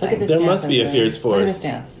through something. Look at this There dance must be I'm a doing. fierce force. Look at this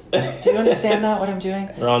dance. Do you understand that, what I'm doing?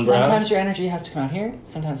 Ron Brown? Sometimes your energy has to come out here,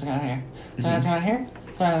 sometimes it come out here. Sometimes it come out here,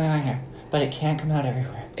 sometimes it come out here. But it can't come out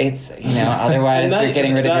everywhere. It's, otherwise you're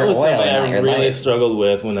getting rid of your oil and not I your really life. struggled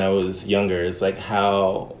with when I was younger. It's like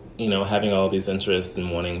how, having all these interests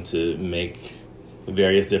and wanting to make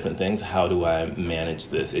various different things, how do I manage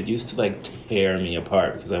this? It used to like tear me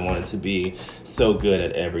apart because I wanted to be so good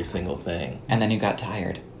at every single thing. And then you got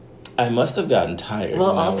tired. I must have gotten tired.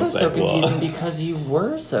 Well, and I also was so like, well, confusing because you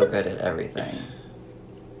were so good at everything.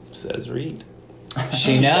 says Reed.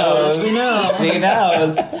 She knows. She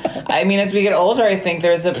knows. I mean, as we get older, I think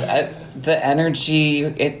there's the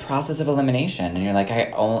energy process of elimination, and you're like,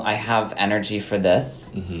 I have energy for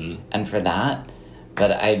this and for that,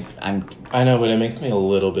 but I know, but it makes me a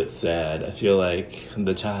little bit sad. I feel like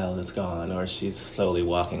the child is gone, or she's slowly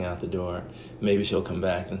walking out the door. Maybe she'll come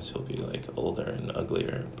back and she'll be like older and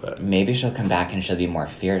uglier, but maybe she'll come back and she'll be more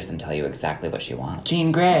fierce and tell you exactly what she wants.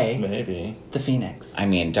 Jean Grey, maybe the Phoenix. I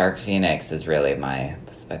mean, Dark Phoenix is really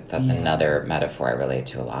that's another metaphor I relate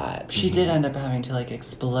to a lot. She did end up having to like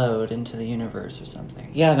explode into the universe or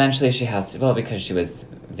something. Yeah, eventually she has to. Well, because she was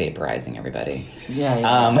vaporizing everybody. Yeah.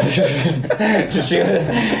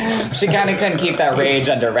 She kind of couldn't keep that rage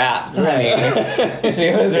under wraps. I mean,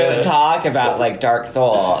 she was really talk about like Dark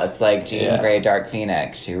Soul. It's like Jean Grey, Dark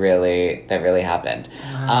Phoenix. That really happened.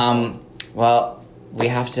 Wow. Well, we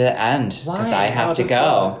have to end because Why? I have to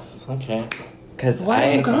go. Sucks. Okay. Because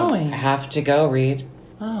Why are you going? I have to go, Reed.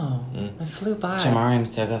 Oh, I flew by. Jamar, I'm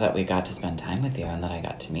so glad that we got to spend time with you and that I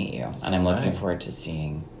got to meet you. And I'm looking forward to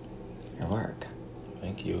seeing your work.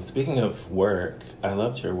 Thank you. Speaking of work, I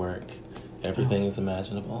loved your work. Everything is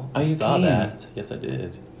imaginable. Oh, I you saw came. that. Yes, I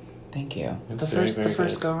did. Thank you. It The was very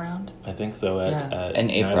first good. go round. I think so. At In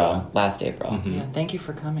April, NYLA. last April. Mhm. Yeah, thank you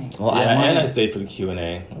for coming. Well, Yeah, and I I stayed for the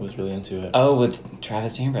Q&A. I was really into it. Oh, with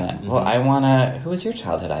Travis Chamberlain. Well, I wanna. Who was your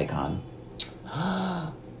childhood icon?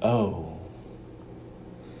 Oh.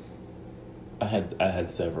 I had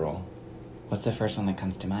several. What's the first one that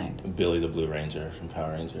comes to mind? Billy the Blue Ranger from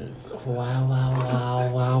Power Rangers.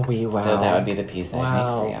 Wow, we wow. So that would be the piece I'd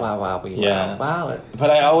Wow, make for you. wow, we Yeah. wow. But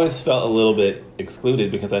I always felt a little bit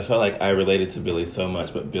excluded because I felt like I related to Billy so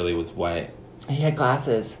much, but Billy was white. He had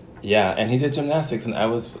glasses. Yeah, and he did gymnastics, and I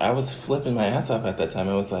was flipping my ass off at that time.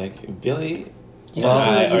 I was like, Billy, You Well,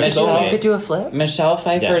 could do, are you soulmates. could do a flip. Michelle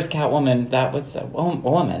Pfeiffer's Catwoman, that was a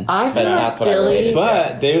woman. I feel but like that's what I Billy- related to.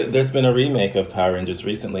 But there's been a remake of Power Rangers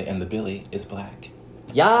recently, and the Billy is black.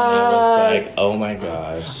 Yes. And I was like, oh my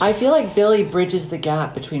gosh. I feel like Billy bridges the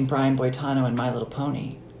gap between Brian Boitano and My Little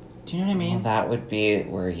Pony. Do you know what I mean? Well, that would be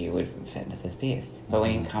where you would fit into this piece. But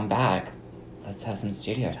when you come back, let's have some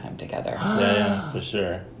studio time together. Yeah, for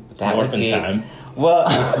sure. It's That would morphin' be- time. Well,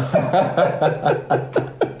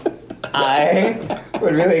 I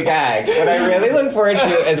would really gag. What I really look forward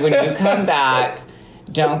to is when you come back.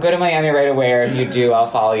 Don't go to Miami right away, or if you do, I'll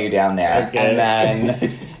follow you down there, Okay. and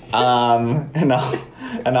then,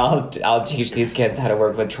 I'll teach these kids how to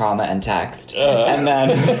work with trauma and text, and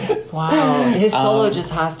then Wow. His solo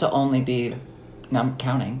just has to only be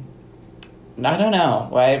counting. I don't know.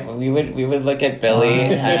 Right? We would look at Billy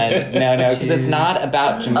and no, because it's not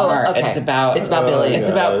about Jamar. Oh, okay. It's about Billy. It's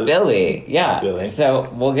about Billy. Yeah. Billy. So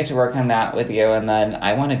we'll get to work on that with you, and then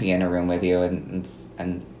I want to be in a room with you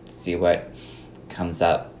and see what comes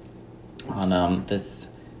up on this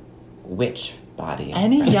witch body.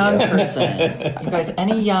 Any young person, you guys,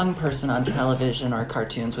 any young person on television or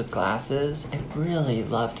cartoons with glasses, I really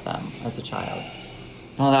loved them as a child.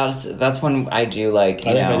 Well, that's when I do like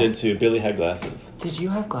I think I did too. Billy had glasses. Did you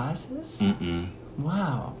have glasses? Mm-mm.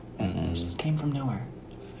 Wow. It just came from nowhere.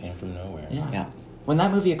 came from nowhere. Yeah. When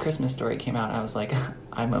that movie A Christmas Story came out, I was like,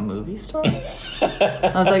 I'm a movie star?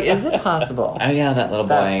 I was like, is it possible? Oh yeah, that little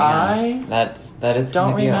that boy. I that is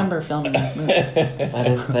don't kind of you. remember filming this movie.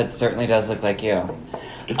 That certainly does look like you.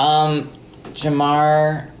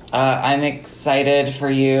 Jamar, I'm excited for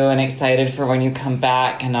you and excited for when you come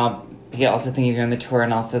back, and I'll be also thinking of you on the tour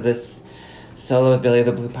and also this solo of Billy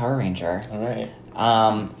the Blue Power Ranger. All right.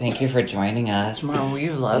 Thank you for joining us. Jamar, we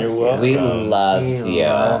love You're you. welcome. We loves We you.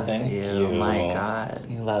 loves Thank you. you. My God.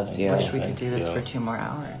 He loves you. I wish we could Thank do this you. for 2 more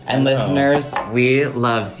hours. And listeners, we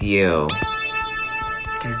loves you.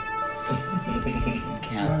 That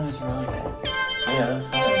Can't. was really good. Yeah, that's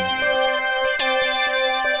fine.